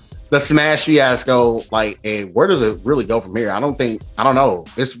about the Smash fiasco, and where does it really go from here? I don't know.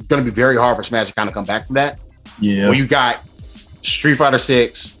 It's going to be very hard for Smash to kind of come back from that. Yeah. When you got Street Fighter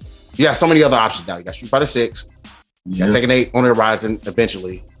 6, you got so many other options now. You got Street Fighter 6. You got Tekken 8 on the horizon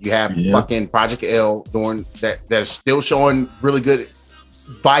eventually. You have fucking Project L doing that. That's still showing really good,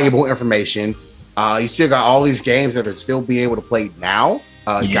 valuable information. You still got all these games that are still being able to play now.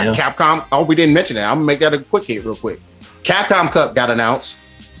 You got Capcom. Oh, we didn't mention that. I'm gonna make that a quick hit real quick. Capcom Cup got announced.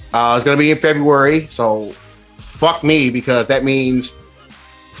 It's gonna be in February. So fuck me, because that means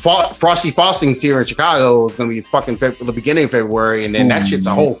Frosty Faustings here in Chicago is gonna be fucking the beginning of February, and then that shit's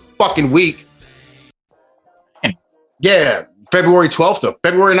a whole fucking week. Yeah, February 12th to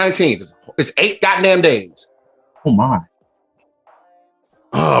February 19th. It's 8 goddamn days. Oh my.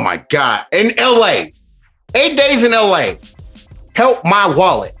 Oh my God. In LA. 8 days in LA. Help my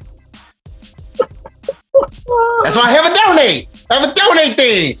wallet. That's why I have a donate. I have a donate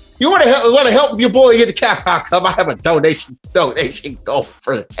thing. You want to help your boy get the Capcom Cup? I have a donation goal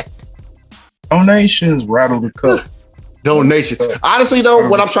for that. Donations rattle the cup. Donation. Honestly, though,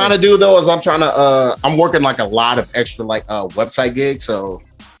 what I'm trying to do though is I'm working a lot of extra website gigs. So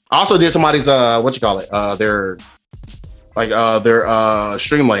I also did somebody's their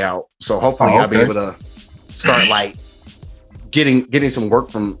stream layout. So hopefully I'll be able to start getting some work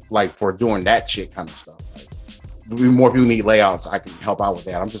from for doing that shit kind of stuff. More people need layouts. I can help out with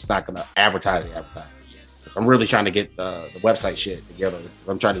that. I'm just not gonna advertise. I'm really trying to get the website shit together.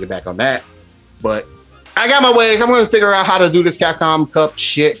 I'm trying to get back on that, but I got my ways. I'm going to figure out how to do this Capcom Cup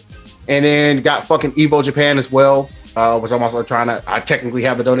shit. And then got fucking Evo Japan as well, which I'm also I technically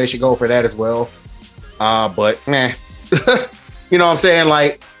have a donation goal for that as well. But you know what I'm saying?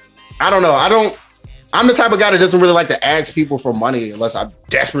 I don't know. I'm the type of guy that doesn't really like to ask people for money unless I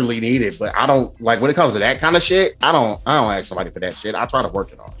desperately need it. But I don't when it comes to that kind of shit, I don't ask somebody for that shit. I try to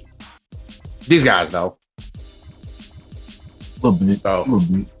work it off. These guys know. A little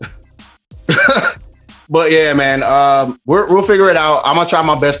bit. But yeah, man, we'll figure it out. I'm gonna try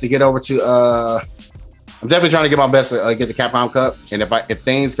my best to get over to. I'm definitely trying to get my best to get the Capcom Cup, and if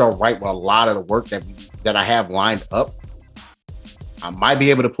things go right with a lot of the work that I have lined up, I might be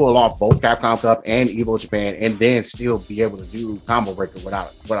able to pull off both Capcom Cup and Evo Japan, and then still be able to do Combo Breaker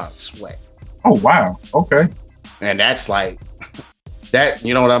without sweat. Oh wow! Okay. And that's That,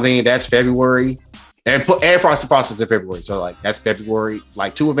 you know what I mean? That's February. And Frosty Process in February. So like that's February,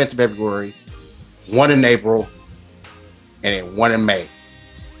 like 2 events in February, 1 in April, and then 1 in May.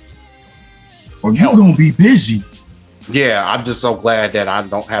 Well, you're gonna be busy. Yeah, I'm just so glad that I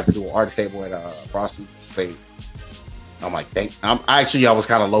don't have to do an artist table at Frosty. I'm like, I was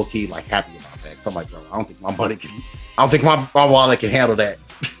kind of low key like happy about that. So I'm like, bro, I don't think my wallet can handle that.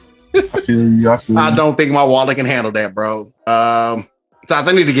 I feel you. I don't think my wallet can handle that, bro. So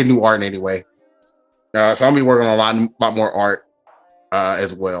I need to get new art anyway. So I'm gonna be working on a lot more art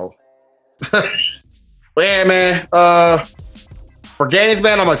as well. But yeah, man. For games,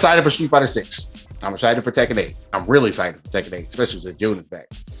 man, I'm excited for Street Fighter 6. I'm excited for Tekken 8. I'm really excited for Tekken 8, especially since June is back.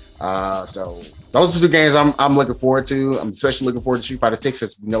 So those are 2 games I'm looking forward to. I'm especially looking forward to Street Fighter 6,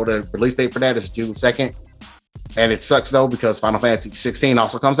 since we know the release date for that is June 2nd. And it sucks though because Final Fantasy 16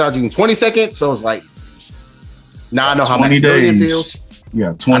 also comes out June 22nd. So it's like, now I know how Maximilian feels.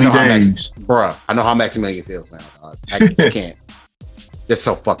 Yeah, 20 days. Bruh, I know how Maximilian feels now. I can't. It's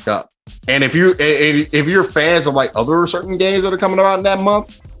so fucked up. And if you're fans of like other certain games that are coming out in that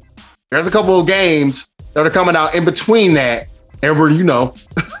month, there's a couple of games that are coming out in between that, and we're,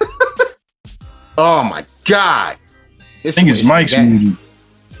 oh my God. I think it's Mike's muted.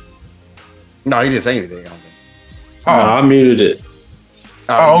 No, he didn't say anything. I don't think. No, I muted it.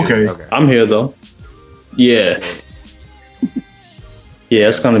 Oh, okay. I'm here though. Yeah. Yeah,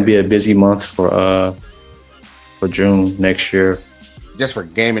 it's gonna be a busy month for June next year. Just for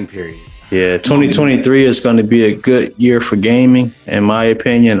gaming, period. Yeah, 2023 is going to be a good year for gaming, in my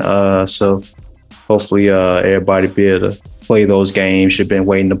opinion. So hopefully everybody be able to play those games you've been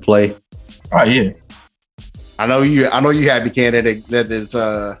waiting to play. Oh yeah. I know you happy, Ken, that is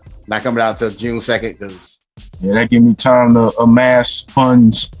not coming out until June 2nd, because that give me time to amass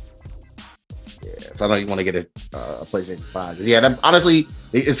funds. Yeah, so I know you want to get a PlayStation 5. Yeah, honestly,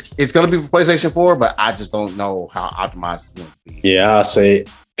 it's going to be for PlayStation 4, but I just don't know how optimized it's going to be. Yeah, I'll say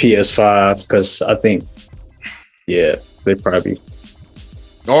PS5 because I think, they probably.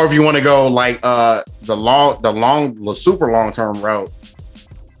 Or if you want to go like the super long term route,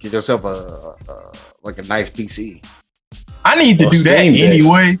 get yourself a nice PC. I need to do that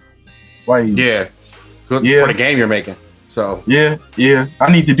anyway. Like for the game you're making. So yeah,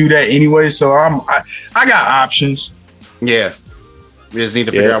 I need to do that anyway. So I got options. Yeah, we just need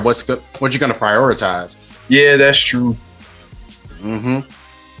to figure out what you're gonna prioritize. Yeah, that's true. Mm-hmm.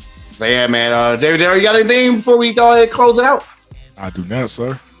 So yeah, man. JJ, you got anything before we go ahead and close it out? I do not,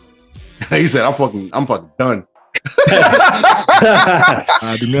 sir. He said, "I'm fucking done."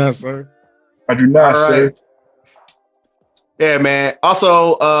 I do not, sir. I do not, sir. Yeah, man.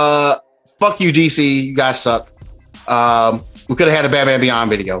 Also, fuck you, DC. You guys suck. We could have had a Batman Beyond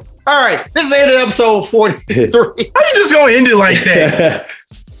video. All right, this is the end of episode 43. How you just gonna end it like that?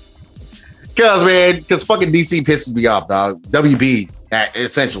 Because fucking DC pisses me off, dog. WB,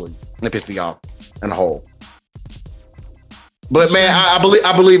 essentially, it pissed me off in the whole. But man, I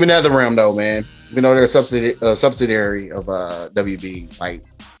believe in NetherRealm though, man. You know, they're a subsidiary of WB. Like,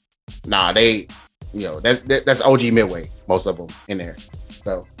 nah, they, that's OG Midway, most of them in there.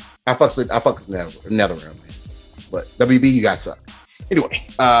 So I fuck with NetherRealm, man. But WB, you guys suck. Anyway,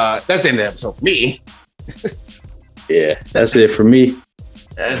 that's the end of the episode for me. Yeah, that's it for me.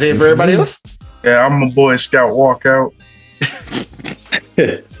 That's it for everybody else? Yeah, I'm a Boy Scout walkout.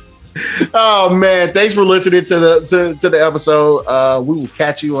 Oh man, thanks for listening to the episode. We will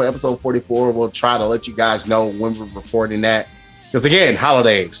catch you on episode 44. We'll try to let you guys know when we're recording that. Because again,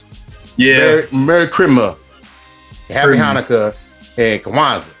 holidays. Yeah. Merry Christmas. Happy Hanukkah and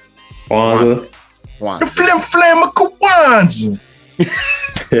Kwanzaa. The flim of Kwanzaa. I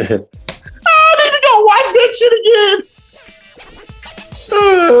need to go watch that shit again.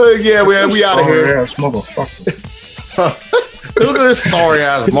 Yeah, we out of here. Ass motherfucker. Look at this sorry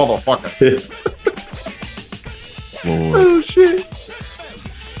ass motherfucker. Oh shit.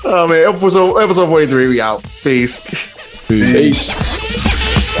 Oh man, episode 43, we out. Peace. Peace.